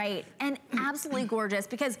 Right, and absolutely gorgeous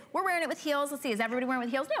because we're wearing it with heels. Let's see, is everybody wearing it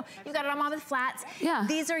with heels? No, you've got it on with flats. Yeah.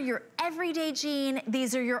 These are your everyday jean.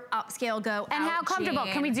 These are your upscale go And out how comfortable?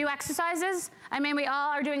 jean. Can we do exercises? I mean, we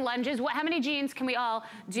all are doing lunges. How many jeans can we all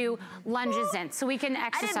do lunges in? So we can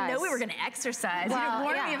exercise. I didn't know we were gonna exercise. Well, you didn't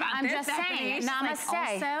warn me about I'm this, just saying, namaste.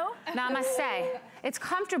 Like also? Namaste. It's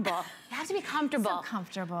comfortable. You have to be comfortable. So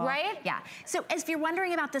comfortable. Right? Yeah. So if you're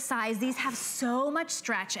wondering about the size, these have so much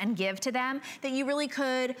stretch and give to them that you really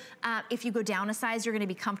could, if you go down a size, you're gonna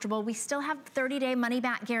be comfortable. We still have 30-day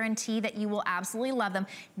money-back guarantee that you will absolutely love them.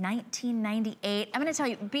 $19.98. I'm gonna tell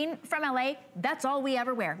you, being from LA, that's all we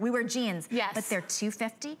ever wear. We wear jeans. Yes. But they're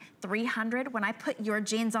 $250, $300. When I put your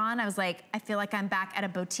jeans on, I was like, I feel like I'm back at a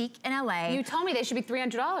boutique in LA. You told me they should be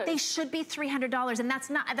 $300. They should be $300, and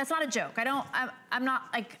that's not a joke. I'm not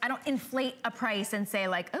like, I don't inflate a price and say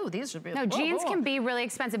like, oh, these should be. No, jeans can be really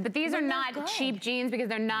expensive, but these are not cheap jeans because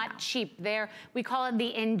they're not cheap. We call it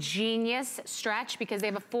the ingenious stretch because they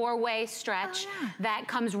have a 4-way stretch that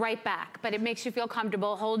comes right back, but it makes you feel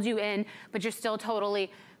comfortable, holds you in, but you're still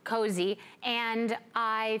totally cozy. And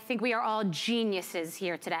I think we are all geniuses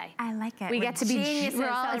here today. I like it. We get to be geniuses.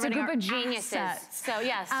 it's a group of geniuses. Assets. So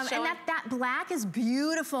yes. And that black is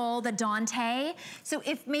beautiful, the Dante. So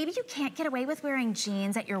if maybe you can't get away with wearing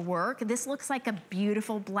jeans at your work, this looks like a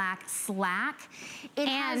beautiful black slack. It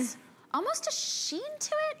has almost a sheen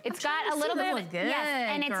to it. It's got a little bit of good, yes,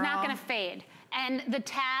 and it's not girl. gonna fade. And the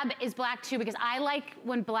tab is black too because I like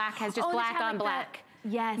when black has just black on black.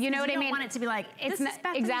 Yes, you know what I mean? You don't want it to be like, it's not,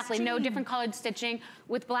 exactly, no different colored stitching.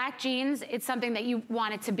 With black jeans, it's something that you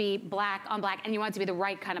want it to be black on black and you want it to be the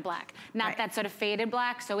right kind of black. Not that sort of faded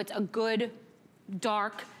black, so it's a good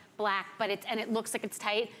dark black, but it looks like it's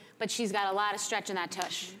tight, but she's got a lot of stretch in that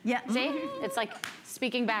tush. Yeah. See? It's like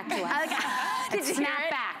speaking back to us. It's snap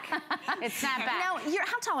back. It's snap back. Now,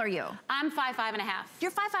 how tall are you? I'm 5'5.5".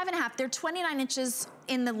 You're 5'5.5". They're 29 inches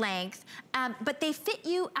in the length, but they fit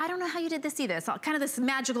you. I don't know how you did this either. It's all kind of this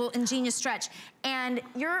magical, ingenious stretch. And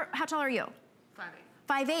how tall are you?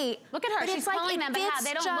 5'8". 5'8". Look at her. She's pulling them, but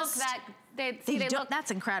they don't look that.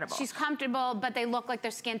 That's incredible. She's comfortable, but they look like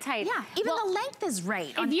they're skin tight. Yeah, even the length is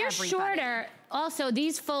right on If you're everybody. shorter, also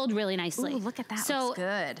these fold really nicely. Ooh, look at that, so, looks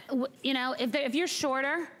good. You know, if you're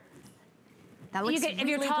shorter, that looks if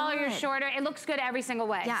you're really taller, good. you're shorter, it looks good every single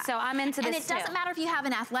way. Yeah. So I'm into this And it doesn't matter if you have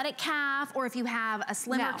an athletic calf or if you have a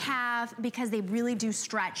slimmer calf because they really do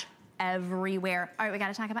stretch everywhere. All right, we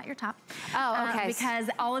gotta talk about your top. Oh, okay. Because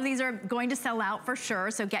all of these are going to sell out for sure,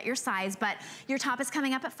 so get your size, but your top is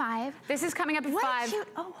coming up at 5. This is coming up at 5. Cute.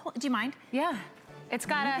 Oh, do you mind? Yeah. It's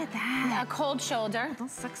got a cold shoulder. Oh,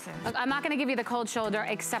 that's sexy. Look, I'm not gonna give you the cold shoulder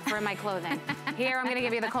except for in my clothing. Here, I'm gonna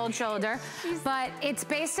give you the cold shoulder. But it's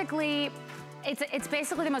basically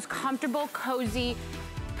the most comfortable, cozy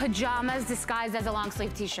pajamas disguised as a long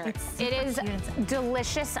sleeve t-shirt. It is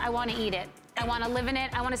delicious. I wanna eat it. I wanna live in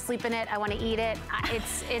it. I wanna sleep in it. I wanna eat it.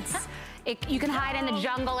 You can hide in the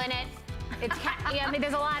jungle in it. I mean,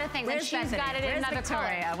 there's a lot of things. Where's and she's got it in another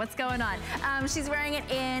Victoria? color. What's going on? She's wearing it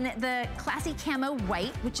in the classy camo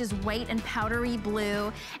white, which is white and powdery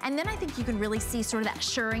blue. And then I think you can really see sort of that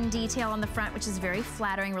shirring detail on the front, which is very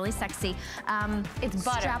flattering, really sexy. It's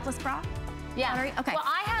butter. Strapless bra? Yeah. Buttery? Okay. Well,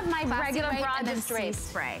 I have my Classy regular white bra and then just draped.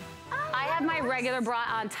 spray. I have my regular bra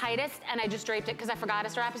on tightest, and I just draped it because I forgot a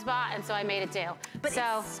strapless bra, and so I made it do. But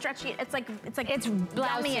it's stretchy. It's blousy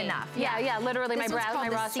dummy enough. Yeah. Literally, This my one's bra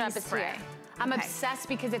called strap the is here. C-spray. I'm obsessed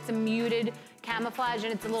because it's a muted camouflage,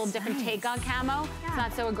 and it's a little different take on camo. It's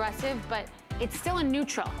not so aggressive, but it's still a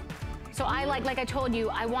neutral. So I like I told you,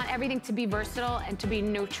 I want everything to be versatile and to be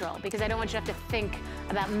neutral because I don't want you to have to think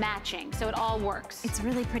about matching. So it all works. It's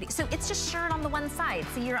really pretty. So it's just shirt on the one side.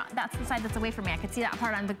 So that's the side that's away from me. I could see that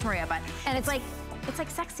part on Victoria, but it's like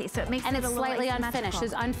sexy. So it makes it a little slightly asymmetrical. unfinished.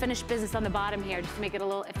 There's unfinished business on the bottom here just to make it a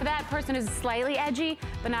little. For that person who's slightly edgy,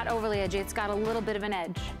 but not overly edgy, it's got a little bit of an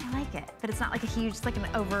edge. I like it, but it's not like a huge, it's like an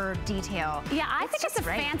over detail. Yeah, I think it's a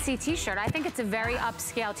fancy t-shirt. I think it's a very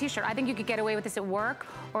upscale t-shirt. I think you could get away with this at work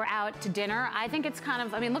or out to dinner. I think it's kind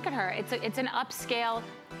of, I mean, look at her. It's an upscale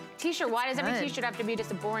t-shirt. Why does every t-shirt have to be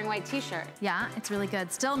just a boring white t-shirt? Yeah, it's really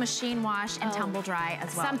good. Still machine wash and tumble dry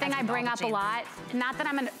as well. Something I bring up a lot. Not that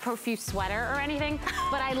I'm a profuse sweater or anything,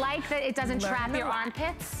 but I like that it doesn't trap your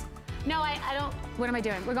armpits. No, I don't. What am I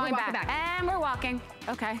doing? We're going back. And we're walking.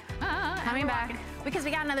 Okay. Coming back. Because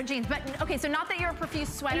we got another jeans. But okay, so not that you're a profuse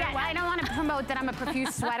sweater. Yeah, I don't want to promote that I'm a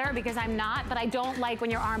profuse sweater because I'm not, but I don't like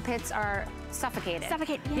when your armpits are suffocated.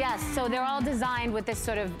 Yes, so they're all designed with this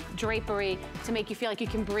sort of drapery to make you feel like you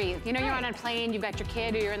can breathe. You know, you're on a plane, you've got your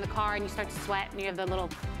kid, or you're in the car and you start to sweat and you have the little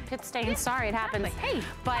pit stain. Sorry, it happens. Hey,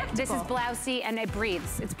 but this is blousy and it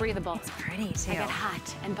breathes. It's breathable. It's pretty too. I get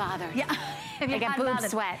hot and bothered. Yeah. I get boob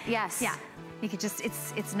sweat. Yes. Yeah. You could just,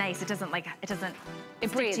 it's nice. It doesn't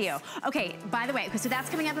it breathes to you. Okay, by the way, so that's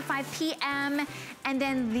coming up at 5 p.m. And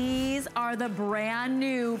then these are the brand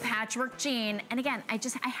new patchwork jean. And again, I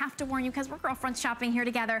have to warn you because we're girlfriends shopping here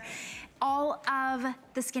together. All of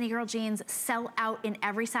the skinny girl jeans sell out in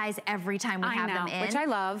every size every time we have them in. Which I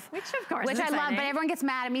love. Which of course Which I love, but everyone gets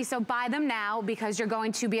mad at me, so buy them now because you're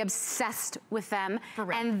going to be obsessed with them.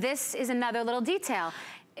 And this is another little detail.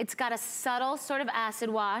 It's got a subtle sort of acid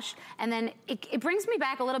wash, and then it brings me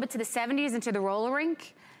back a little bit to the 70s and to the roller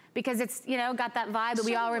rink, because it's, you know, got that vibe that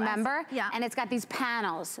we all remember. Yeah. And it's got these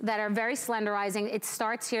panels that are very slenderizing. It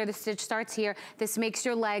starts here, the stitch starts here. This makes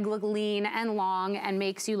your leg look lean and long and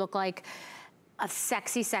makes you look like a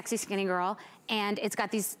sexy, sexy skinny girl. And it's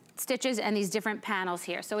got these stitches and these different panels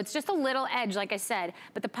here. So it's just a little edge, like I said,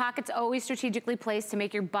 but the pocket's always strategically placed to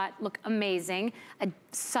make your butt look amazing. A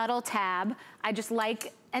subtle tab. I just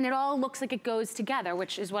like, and it all looks like it goes together,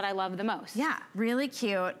 which is what I love the most. Yeah, really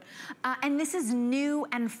cute. And this is new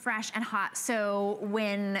and fresh and hot. So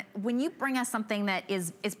when you bring us something that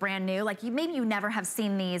is brand new, like maybe you never have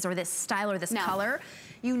seen these or this style or this color,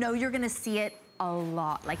 you know you're gonna see it a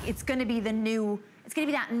lot. Like it's gonna be the new, it's gonna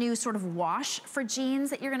be that new sort of wash for jeans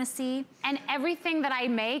that you're gonna see. And everything that I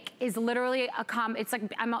make is literally it's like,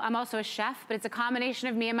 I'm also a chef, but it's a combination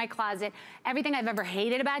of me and my closet. Everything I've ever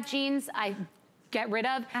hated about jeans, I get rid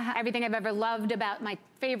of. Everything I've ever loved about my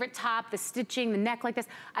favorite top, the stitching, the neck like this,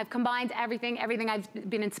 I've combined everything I've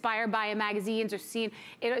been inspired by in magazines or seen.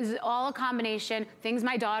 It is all a combination, things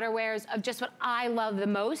my daughter wears, of just what I love the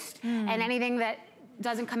most. And anything that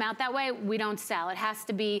doesn't come out that way, we don't sell. It has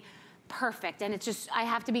to be perfect, and it's just, I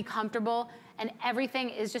have to be comfortable, and everything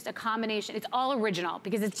is just a combination. It's all original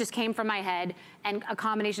because it just came from my head, and a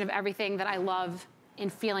combination of everything that I love in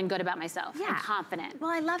feeling good about myself and confident. Well,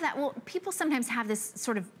 I love that. Well, people sometimes have this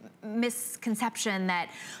sort of misconception that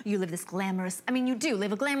you live this glamorous, I mean, you do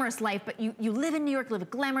live a glamorous life, but you live in New York, live a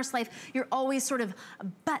glamorous life. You're always sort of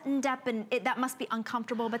buttoned up, and that must be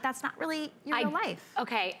uncomfortable, but that's not really your real life.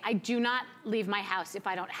 Okay, I do not leave my house if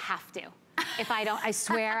I don't have to. If I don't, I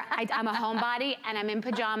swear, I'm a homebody and I'm in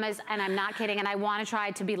pajamas, and I'm not kidding, and I want to try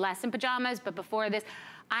to be less in pajamas, but before this,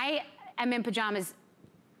 I am in pajamas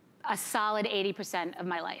a solid 80% of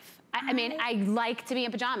my life. I mean, I like to be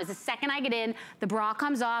in pajamas. The second I get in, the bra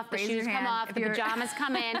comes off, the shoes come off, the pajamas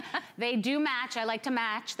come in. They do match. I like to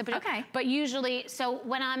match the pajamas. Okay. But usually, so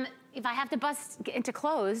when if I have to bust into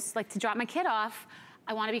clothes, like to drop my kid off,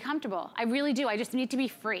 I want to be comfortable. I really do. I just need to be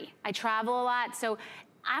free. I travel a lot, so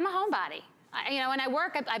I'm a homebody. You know, when I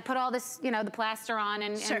work, I put all this, you know, the plaster on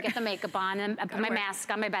and get the makeup on, and I put my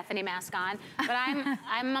mask on, my Bethany mask on. But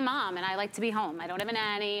I'm a mom, and I like to be home. I don't have a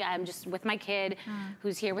nanny. I'm just with my kid,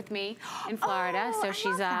 who's here with me in Florida. So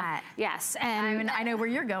she's yes, and I know where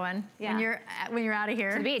you're going when you're out of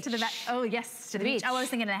here. To the beach. Oh yes, to the beach. Oh, I was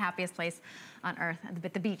thinking of the happiest place on earth,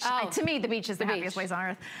 but the beach. To me, the beach is the happiest place on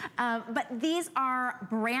earth. But these are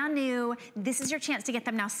brand new. This is your chance to get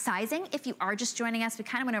them now. Sizing, if you are just joining us, we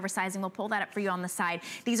kind of went over sizing. We'll pull that up for you on the side.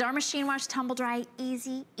 These are machine wash, tumble dry,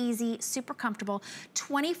 easy, easy, super comfortable.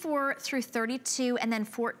 24 through 32, and then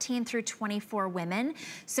 14 through 24 women.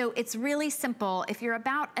 So it's really simple. If you're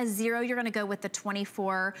about a 0, you're gonna go with the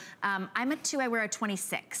 24. I'm a 2, I wear a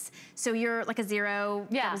 26. So you're like a 0,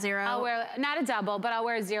 double 0. I'll wear, not a double, but I'll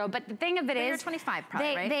wear a 0. But the thing of it is, you're 25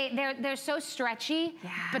 probably, right? They're so stretchy,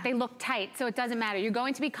 but they look tight, so it doesn't matter. You're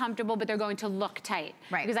going to be comfortable, but they're going to look tight.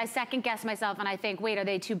 Right. Because I second guess myself and I think, wait, are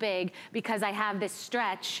they too big? Because I have this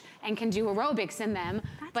stretch and can do aerobics in them,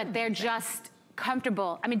 but they're just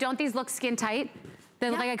comfortable. I mean, don't these look skin tight? They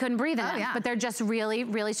look like I couldn't breathe in them, but they're just really,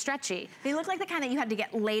 really stretchy. They look like the kind that you had to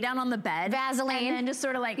get lay down on the bed, Vaseline, and then just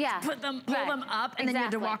sort of like pull them up, and then you had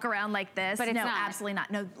to walk around like this. But it's no, absolutely not.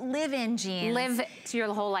 No, live-in jeans. Live to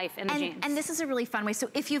your whole life in the jeans. And this is a really fun way. So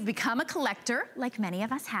if you've become a collector, like many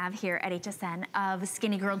of us have here at HSN, of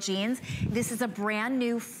skinny girl jeans, this is a brand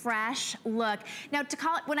new, fresh look. Now, to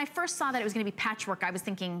call it, when I first saw that it was going to be patchwork, I was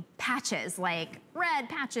thinking patches, like red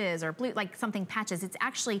patches or blue, like something patches. It's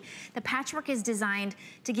actually, the patchwork is designed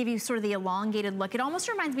to give you sort of the elongated look. It almost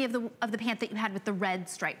reminds me of the pant that you had with the red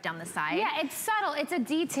stripe down the side. Yeah, it's subtle. It's a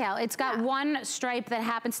detail. It's got one stripe that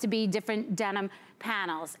happens to be different denim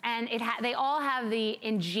panels, and they all have the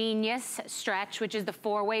ingenious stretch, which is the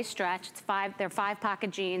 4-way stretch. They're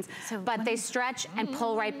 5-pocket jeans, but they stretch and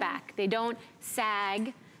pull right back. They don't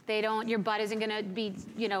sag. Your butt isn't gonna be,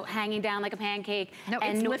 you know, hanging down like a pancake. No,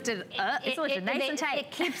 it's lifted up. It's lifted nice and tight.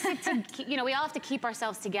 It keeps it to, you know, we all have to keep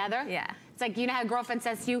ourselves together. Yeah. It's like, you know how a girlfriend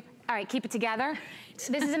says to you, all right, keep it together.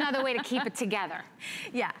 This is another way to keep it together.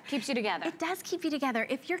 Yeah. Keeps you together. It does keep you together.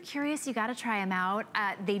 If you're curious, you gotta try them out.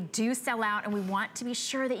 They do sell out, and we want to be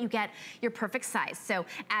sure that you get your perfect size. So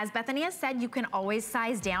as Bethany has said, you can always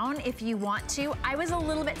size down if you want to. I was a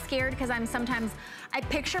little bit scared because I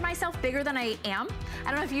picture myself bigger than I am.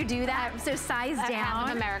 I don't know if you do that, so size down.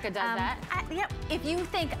 Half of America does that. Yep, if you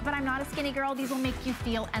think, but I'm not a skinny girl, these will make you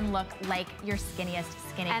feel and look like your skinniest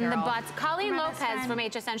skinny girl. And the butts. Colleen Lopez from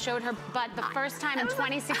HSN showed her butt the first time in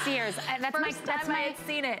 26 years. That's my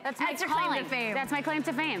seen it. That's my your calling. claim to fame. That's my claim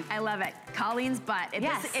to fame. I love it. Colleen's butt.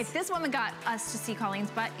 If this woman got us to see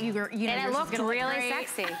Colleen's butt, you know, and it looked really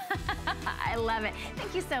sexy. I love it.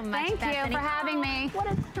 Thank you so much, Thank you for having me. What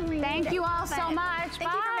a thrill. Thank you all so much.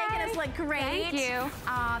 Thank you for making us look great. Thank you.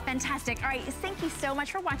 Fantastic. All right, thank you so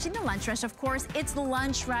much for watching The Lunch Rush. Of course, it's The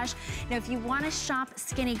Lunch Rush. Now, if you want to shop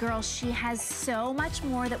Skinny Girl, she has so much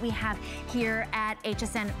more that we have here at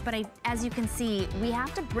HSN. But as you can see, we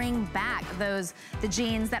have to bring back the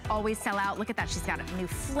jeans that always sell out. Look at that. She's got a new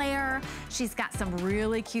flare. She's got some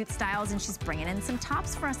really cute styles, and she's bringing in some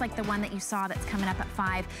tops for us, like the one that you saw that's coming up at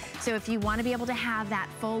 5. So if you want to be able to have that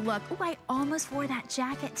full look, oh, I almost wore that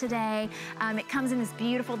jacket today. It comes in this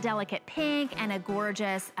beautiful, delicate pink and a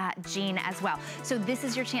gorgeous jean as well. So this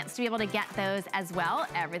is your chance to be able to get those as well.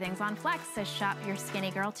 Everything's on Flex, so shop your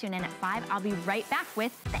Skinny Girl. Tune in at 5. I'll be right back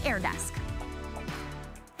with the Air Desk.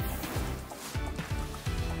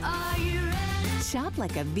 Shop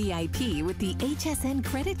like a VIP with the HSN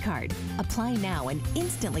credit card. Apply now and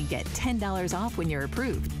instantly get $10 off when you're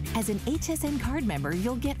approved. As an HSN card member,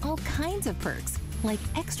 you'll get all kinds of perks, like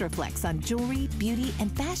extra flex on jewelry, beauty,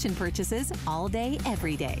 and fashion purchases all day,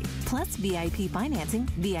 every day. Plus VIP financing,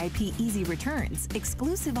 VIP easy returns,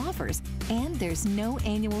 exclusive offers, and there's no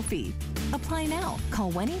annual fee. Apply now.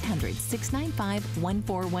 Call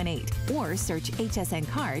 1-800-695-1418 or search HSN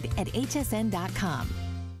card at hsn.com.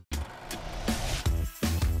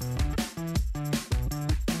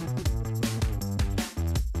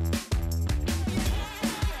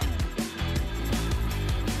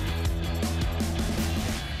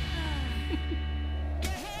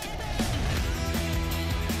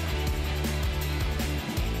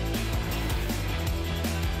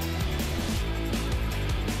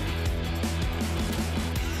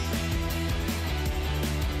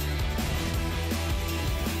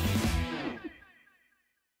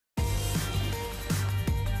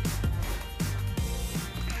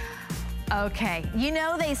 Okay, you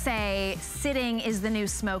know they say sitting is the new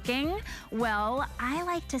smoking. Well, I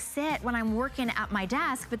like to sit when I'm working at my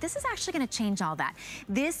desk, but this is actually gonna change all that.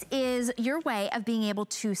 This is your way of being able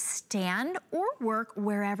to stand or work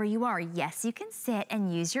wherever you are. Yes, you can sit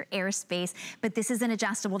and use your airspace, but this is an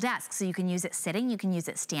adjustable desk, so you can use it sitting, you can use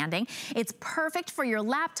it standing. It's perfect for your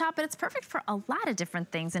laptop, but it's perfect for a lot of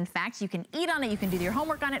different things. In fact, you can eat on it, you can do your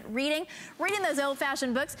homework on it, reading those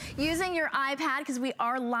old-fashioned books, using your iPad, because we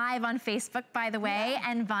are live on Facebook, by the way,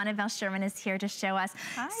 and Vonabelle Sherman is here to show us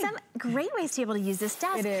some great ways to be able to use this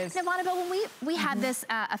desk. It is. Now, Vonabelle, when we had this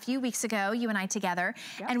a few weeks ago, you and I together,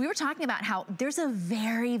 and we were talking about how there's a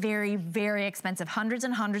very, very, very expensive, hundreds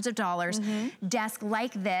and hundreds of dollars desk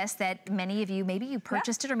like this that many of you, maybe you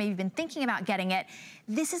purchased it or maybe you've been thinking about getting it.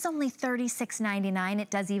 This is only $36.99. It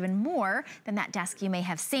does even more than that desk you may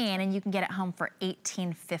have seen, and you can get it home for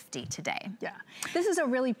 $18.50 today. Yeah, this is a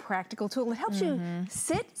really practical tool. It helps you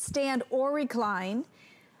sit, stand, or recline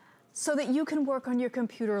so that you can work on your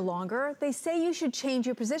computer longer. They say you should change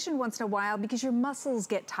your position once in a while because your muscles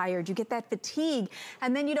get tired. You get that fatigue,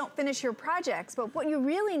 and then you don't finish your projects. But what you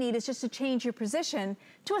really need is just to change your position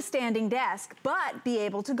to a standing desk, but be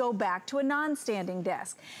able to go back to a non-standing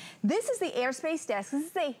desk. This is the Airspace desk. This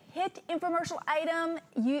is a hit infomercial item.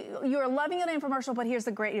 You're loving an infomercial, but here's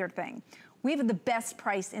the greater thing. We have the best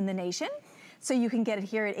price in the nation, so you can get it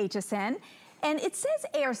here at HSN. And it says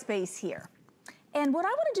Airspace here. And what I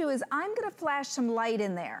want to do is I'm going to flash some light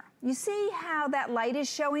in there. You see how that light is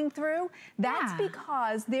showing through? That's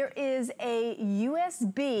because there is a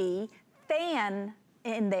USB fan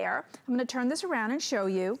in there. I'm going to turn this around and show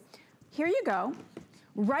you. Here you go.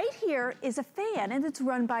 Right here is a fan, and it's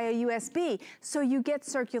run by a USB, so you get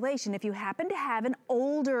circulation. If you happen to have an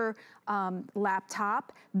older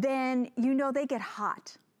laptop, then you know they get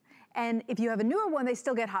hot. And if you have a newer one, they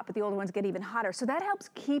still get hot, but the older ones get even hotter. So that helps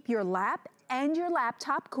keep your lap and your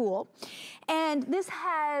laptop cool. And this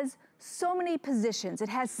has so many positions. It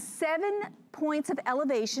has 7 points of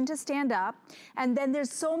elevation to stand up, and then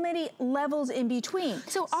there's so many levels in between.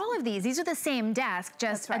 So all of these are the same desk,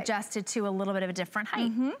 just adjusted to a little bit of a different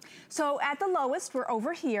height. So at the lowest, we're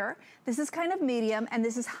over here. This is kind of medium, and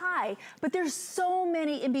this is high, but there's so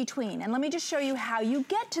many in between. And let me just show you how you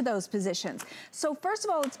get to those positions. So first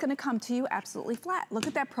of all, it's gonna come to you absolutely flat. Look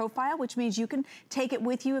at that profile, which means you can take it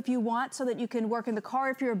with you if you want, so that you can work in the car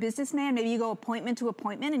if you're a businessman. Maybe you go appointment to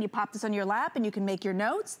appointment and you pop this on your lap and you can make your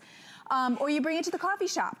notes. Or you bring it to the coffee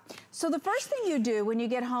shop. So the first thing you do when you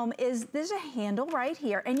get home is there's a handle right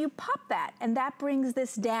here, and you pop that, and that brings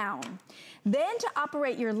this down. Then to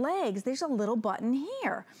operate your legs, there's a little button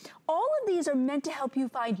here. All of these are meant to help you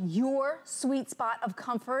find your sweet spot of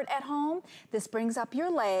comfort at home. This brings up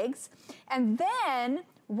your legs. And then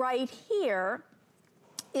right here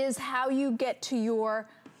is how you get to your,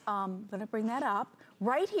 I'm gonna bring that up.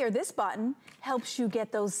 Right here, this button helps you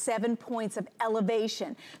get those 7 points of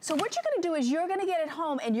elevation. So what you're gonna do is you're gonna get it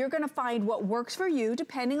home and you're gonna find what works for you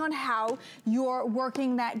depending on how you're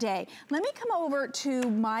working that day. Let me come over to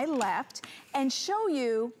my left and show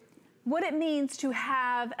you what it means to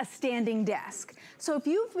have a standing desk. So if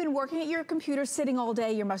you've been working at your computer sitting all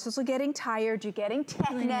day, your muscles are getting tired, you're getting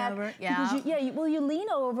tech neck. Well, you lean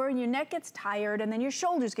over and your neck gets tired and then your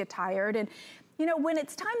shoulders get tired. And you know, when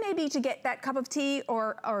it's time maybe to get that cup of tea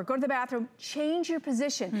or go to the bathroom, change your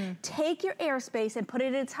position. Take your airspace and put it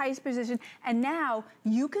in its highest position, and now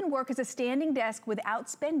you can work as a standing desk without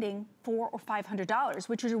spending $400 or $500,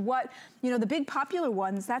 which is what, you know, the big popular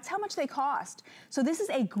ones, that's how much they cost. So this is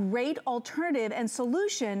a great alternative and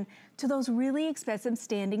solution to those really expensive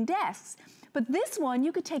standing desks. But this one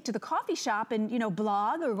you could take to the coffee shop and, you know,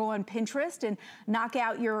 blog or go on Pinterest and knock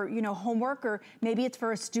out your, you know, homework, or maybe it's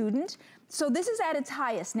for a student. So this is at its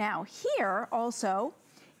highest. Now here also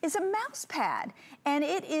is a mouse pad, and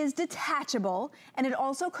it is detachable, and it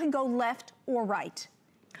also can go left or right.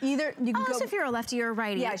 Either you can go. So if you're a lefty or a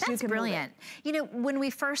righty, yes, that's brilliant. You know, when we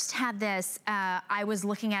first had this, I was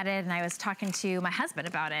looking at it and I was talking to my husband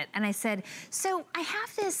about it, and I said, so I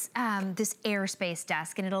have this this airspace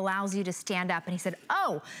desk, and it allows you to stand up. And he said,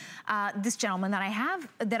 oh, this gentleman that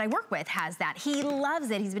I work with has that. He loves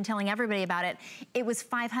it. He's been telling everybody about it. It was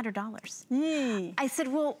 $500. I said,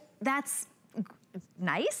 well, that's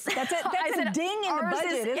nice. That's a ding in the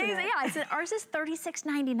budget, isn't it? Yeah, I said, ours is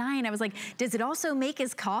 $36.99. I was like, does it also make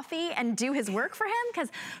his coffee and do his work for him? Because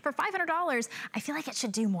for $500, I feel like it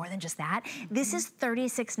should do more than just that. This is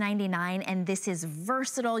 $36.99, and this is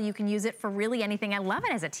versatile. You can use it for really anything. I love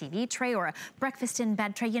it as a TV tray or a breakfast in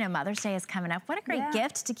bed tray. You know, Mother's Day is coming up. What a great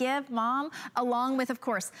gift to give mom, along with, of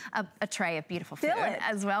course, a tray of beautiful food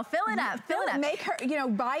as well. Fill it up, fill it up. Make her, you know,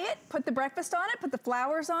 buy it, put the breakfast on it, put the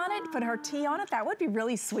flowers on it, put her tea on it. That would be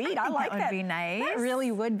really sweet. I like that. That would be nice. That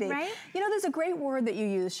really would be. Right? You know, there's a great word that you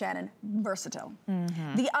use, Shannon, versatile.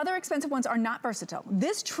 The other expensive ones are not versatile.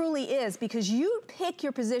 This truly is, because you pick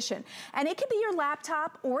your position, and it could be your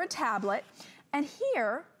laptop or a tablet. And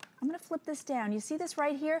here, I'm gonna flip this down. You see this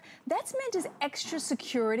right here? That's meant as extra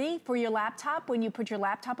security for your laptop when you put your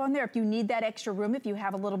laptop on there, if you need that extra room, if you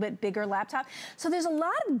have a little bit bigger laptop. So there's a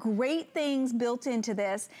lot of great things built into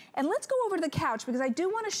this. And let's go over to the couch, because I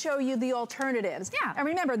do wanna show you the alternatives. Yeah. And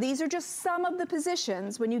remember, these are just some of the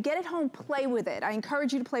positions. When you get it home, play with it. I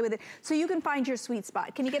encourage you to play with it so you can find your sweet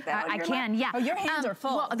spot. Can you get that on your lap? Yeah. Oh, your hands are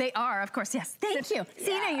full. Well, they are, of course, yes. Thank you.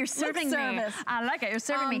 Sina, you're serving me. I like it, you're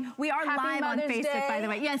serving me. We are live on Facebook, by the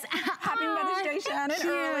way. Yes. Happy Mother's Day, Shannon.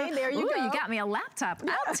 Early. There you go. You got me a laptop.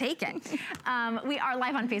 I'll take it. We are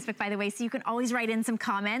live on Facebook, by the way, so you can always write in some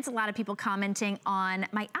comments. A lot of people commenting on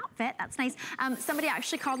my outfit. That's nice. Somebody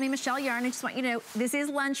actually called me Michelle Yarn. I just want you to know, this is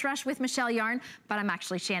Lunch Rush with Michelle Yarn, but I'm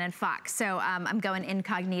actually Shannon Fox. So I'm going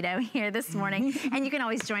incognito here this morning. And you can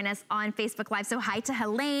always join us on Facebook Live. So hi to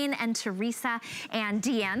Helene and Teresa and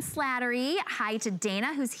Deanne Slattery. Hi to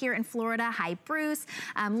Dana, who's here in Florida. Hi, Bruce.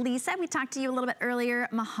 Lisa, we talked to you a little bit earlier.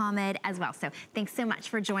 Mohammed as well. So thanks so much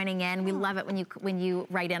for joining in. We love it when you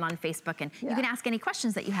write in on Facebook, and you can ask any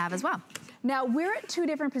questions that you have as well. Now, we're at two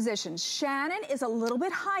different positions. Shannon is a little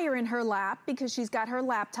bit higher in her lap because she's got her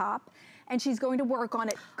laptop, and she's going to work on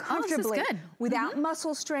it comfortably. This is good. Without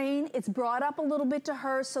muscle strain. It's brought up a little bit to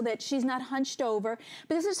her so that she's not hunched over.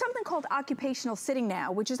 But there's something called occupational sitting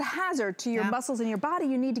now, which is a hazard to your muscles in your body.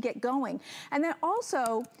 You need to get going. And then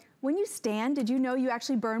also, when you stand, did you know you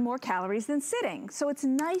actually burn more calories than sitting? So it's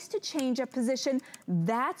nice to change a position.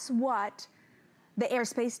 That's what the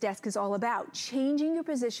airspace desk is all about, changing your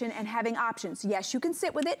position and having options. Yes, you can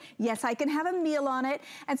sit with it. Yes, I can have a meal on it.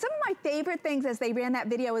 And some of my favorite things as they ran that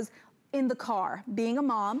video is in the car, being a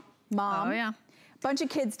mom, mom, bunch of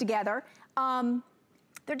kids together.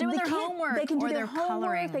 They're doing their homework. They can do or their they're homework,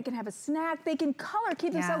 coloring. they can have a snack, they can color,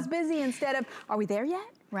 keep themselves busy instead of, are we there yet?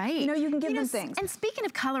 Right. You know, you can give them things. And speaking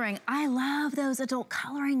of coloring, I love those adult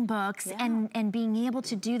coloring books and being able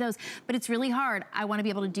to do those, but it's really hard. I want to be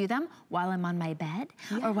able to do them while I'm on my bed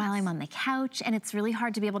or while I'm on the couch, and it's really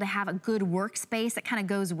hard to be able to have a good workspace that kind of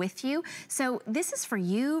goes with you. So this is for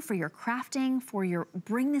you, for your crafting, for your,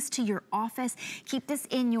 bring this to your office, keep this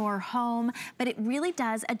in your home, but it really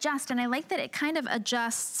does adjust, and I like that it kind of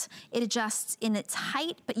adjusts, it adjusts in its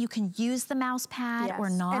height, but you can use the mouse pad or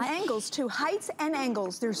not. And angles too, heights and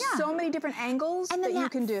angles. There's so many different angles that you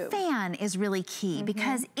can do. Fan is really key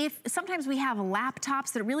because if sometimes we have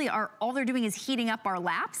laptops that really are, all they're doing is heating up our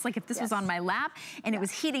laps, like if this was on my lap and it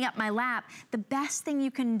was heating up my lap, the best thing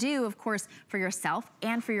you can do, of course, for yourself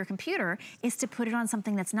and for your computer is to put it on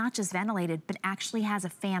something that's not just ventilated, but actually has a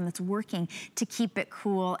fan that's working to keep it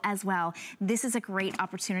cool as well. This is a great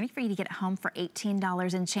opportunity for you to get it home for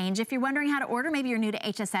 $18 and change. If you're wondering how to order, maybe you're new to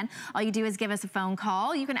HSN, all you do is give us a phone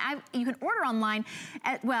call. You can order online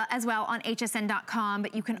as well on hsn.com,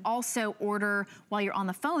 but you can also order while you're on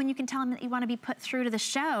the phone. You can tell them that you want to be put through to the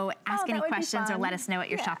show, ask any questions, or let us know what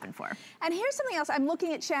you're shopping for. And here's something else. I'm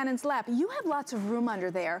looking at Shannon's lap. You have lots of room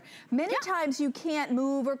under there. Many times you can't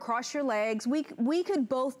move or cross your legs. We could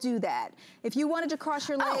both do that. If you wanted to cross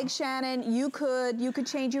your legs, Shannon, you could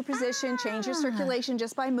change your position, change your circulation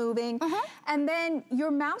just by moving. And then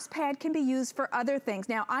your mouse pad can be used for other things.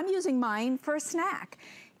 Now, I'm using mine for a snack.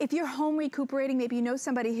 If you're home recuperating, maybe you know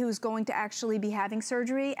somebody who's going to actually be having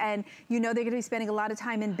surgery and you know they're gonna be spending a lot of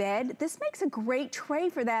time in bed, this makes a great tray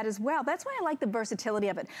for that as well. That's why I like the versatility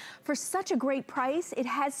of it. For such a great price, it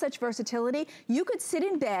has such versatility. You could sit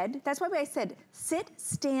in bed. That's why I said sit,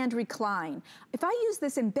 stand, recline. If I use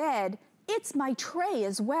this in bed, it's my tray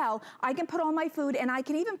as well. I can put all my food and I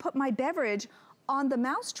can even put my beverage on the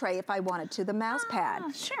mouse tray if I wanted to, the mouse pad.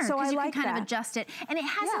 Sure, so I you like can kind of adjust it. And it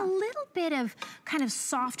has a little bit of kind of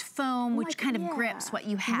soft foam, which kind of grips what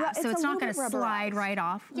you have. So it's not gonna slide right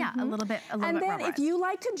off. Yeah, a little bit And then if you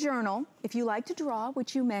like to journal, if you like to draw,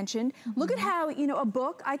 which you mentioned, look at how, you know, a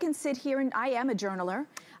book, I can sit here and I am a journaler.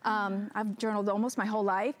 I've journaled almost my whole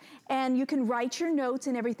life, and you can write your notes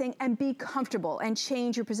and everything and be comfortable and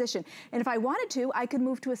change your position. And if I wanted to, I could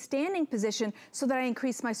move to a standing position so that I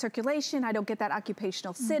increase my circulation. I don't get that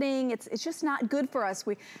occupational sitting. It's just not good for us.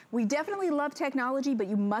 We definitely love technology, but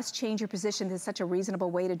you must change your position. There's such a reasonable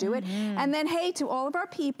way to do it. And then, hey, to all of our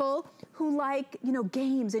people who like, you know,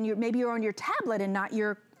 games, and maybe you're on your tablet and not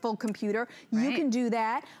your full computer, you can do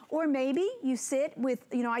that. Or maybe you sit with,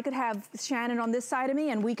 you know, I could have Shannon on this side of me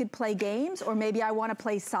and we could play games, or maybe I want to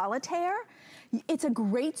play solitaire. It's a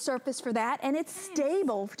great surface for that, and it's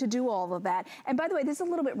stable to do all of that. And by the way, this is a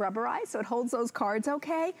little bit rubberized, so it holds those cards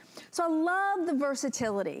okay. So I love the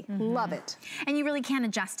versatility, love it. And you really can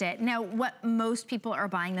adjust it. Now, what most people are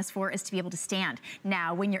buying this for is to be able to stand.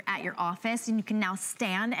 Now, when you're at your office, and you can now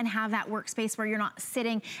stand and have that workspace where you're not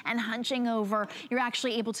sitting and hunching over, you're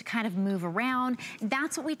actually able to kind of move around.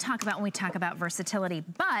 That's what we talk about when we talk about versatility.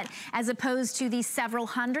 But as opposed to these several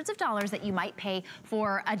hundreds of dollars that you might pay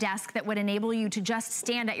for a desk that would enable you to just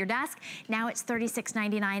stand at your desk, now it's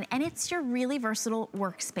 $36.99, and it's your really versatile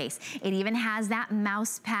workspace. It even has that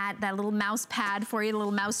mouse pad, that little mouse pad for you, the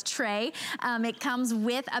little mouse tray. It comes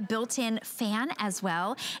with a built-in fan as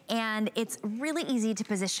well, and it's really easy to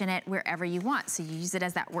position it wherever you want. So you use it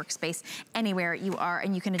as that workspace anywhere you are,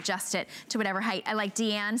 and you can adjust it to whatever height. I like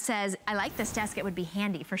Deanne says, I like this desk, it would be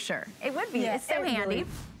handy for sure. It would be, it's so handy.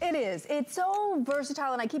 It is, it's so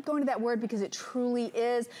versatile, and I keep going to that word because it truly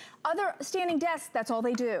is. Other standing desks, that's all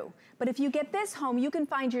they do. But if you get this home, you can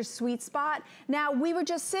find your sweet spot. Now, we were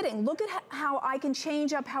just sitting. Look at how I can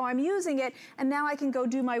change up how I'm using it, and now I can go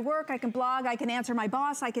do my work, I can blog, I can answer my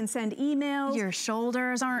boss, I can send emails. Your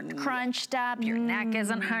shoulders aren't crunched up, your neck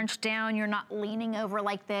isn't hunched down, you're not leaning over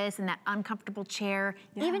like this in that uncomfortable chair.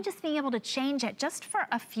 Even just being able to change it just for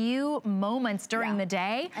a few moments during the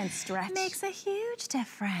day. And stretch. Makes a huge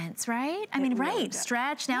difference, right? I mean,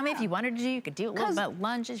 stretch. Now, if you wanted to do, you could do a little bit of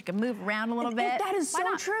lunges, you could move around a little bit. That is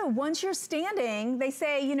so true. Once you're standing, they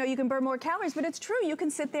say, you know, you can burn more calories, but it's true. You can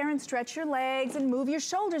sit there and stretch your legs and move your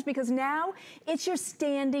shoulders because now it's your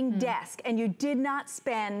standing desk, and you did not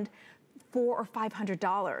spend or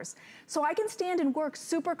 $500. So I can stand and work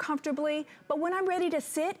super comfortably, but when I'm ready to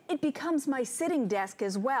sit, it becomes my sitting desk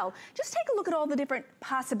as well. Just take a look at all the different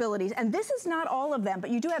possibilities. And this is not all of them, but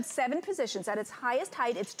you do have 7 positions. At its highest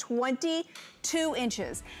height, it's 22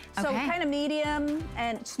 inches. So kind of medium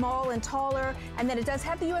and small and taller. And then it does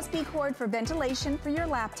have the USB cord for ventilation for your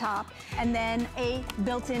laptop. And then a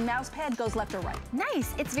built-in mouse pad goes left or right.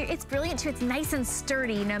 Nice. It's brilliant too. It's nice and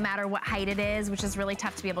sturdy no matter what height it is, which is really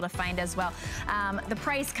tough to be able to find as well. The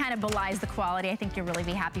price kind of belies the quality. I think you'll really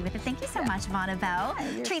be happy with it. Thank you so much, Vonabelle.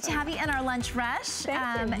 Treat to have you in our lunch rush.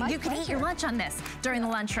 You can eat your lunch on this during the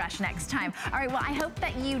lunch rush next time. All right, well, I hope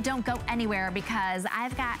that you don't go anywhere because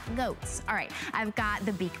I've got goats. All right, I've got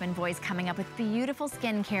the Beekman boys coming up with beautiful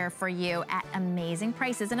skincare for you at amazing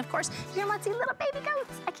prices. And of course, you're gonna see little baby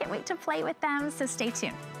goats. I can't wait to play with them, so stay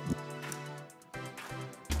tuned.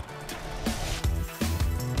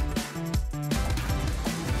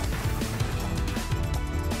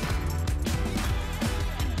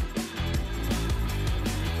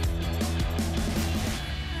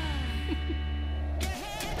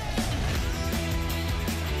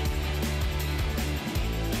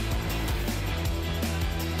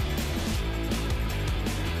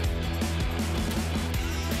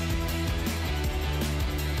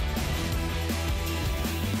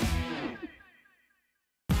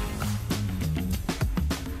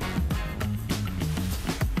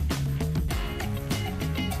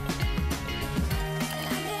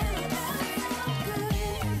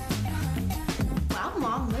 Wow,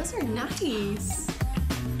 Mom, those are nice.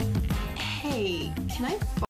 Hey, can I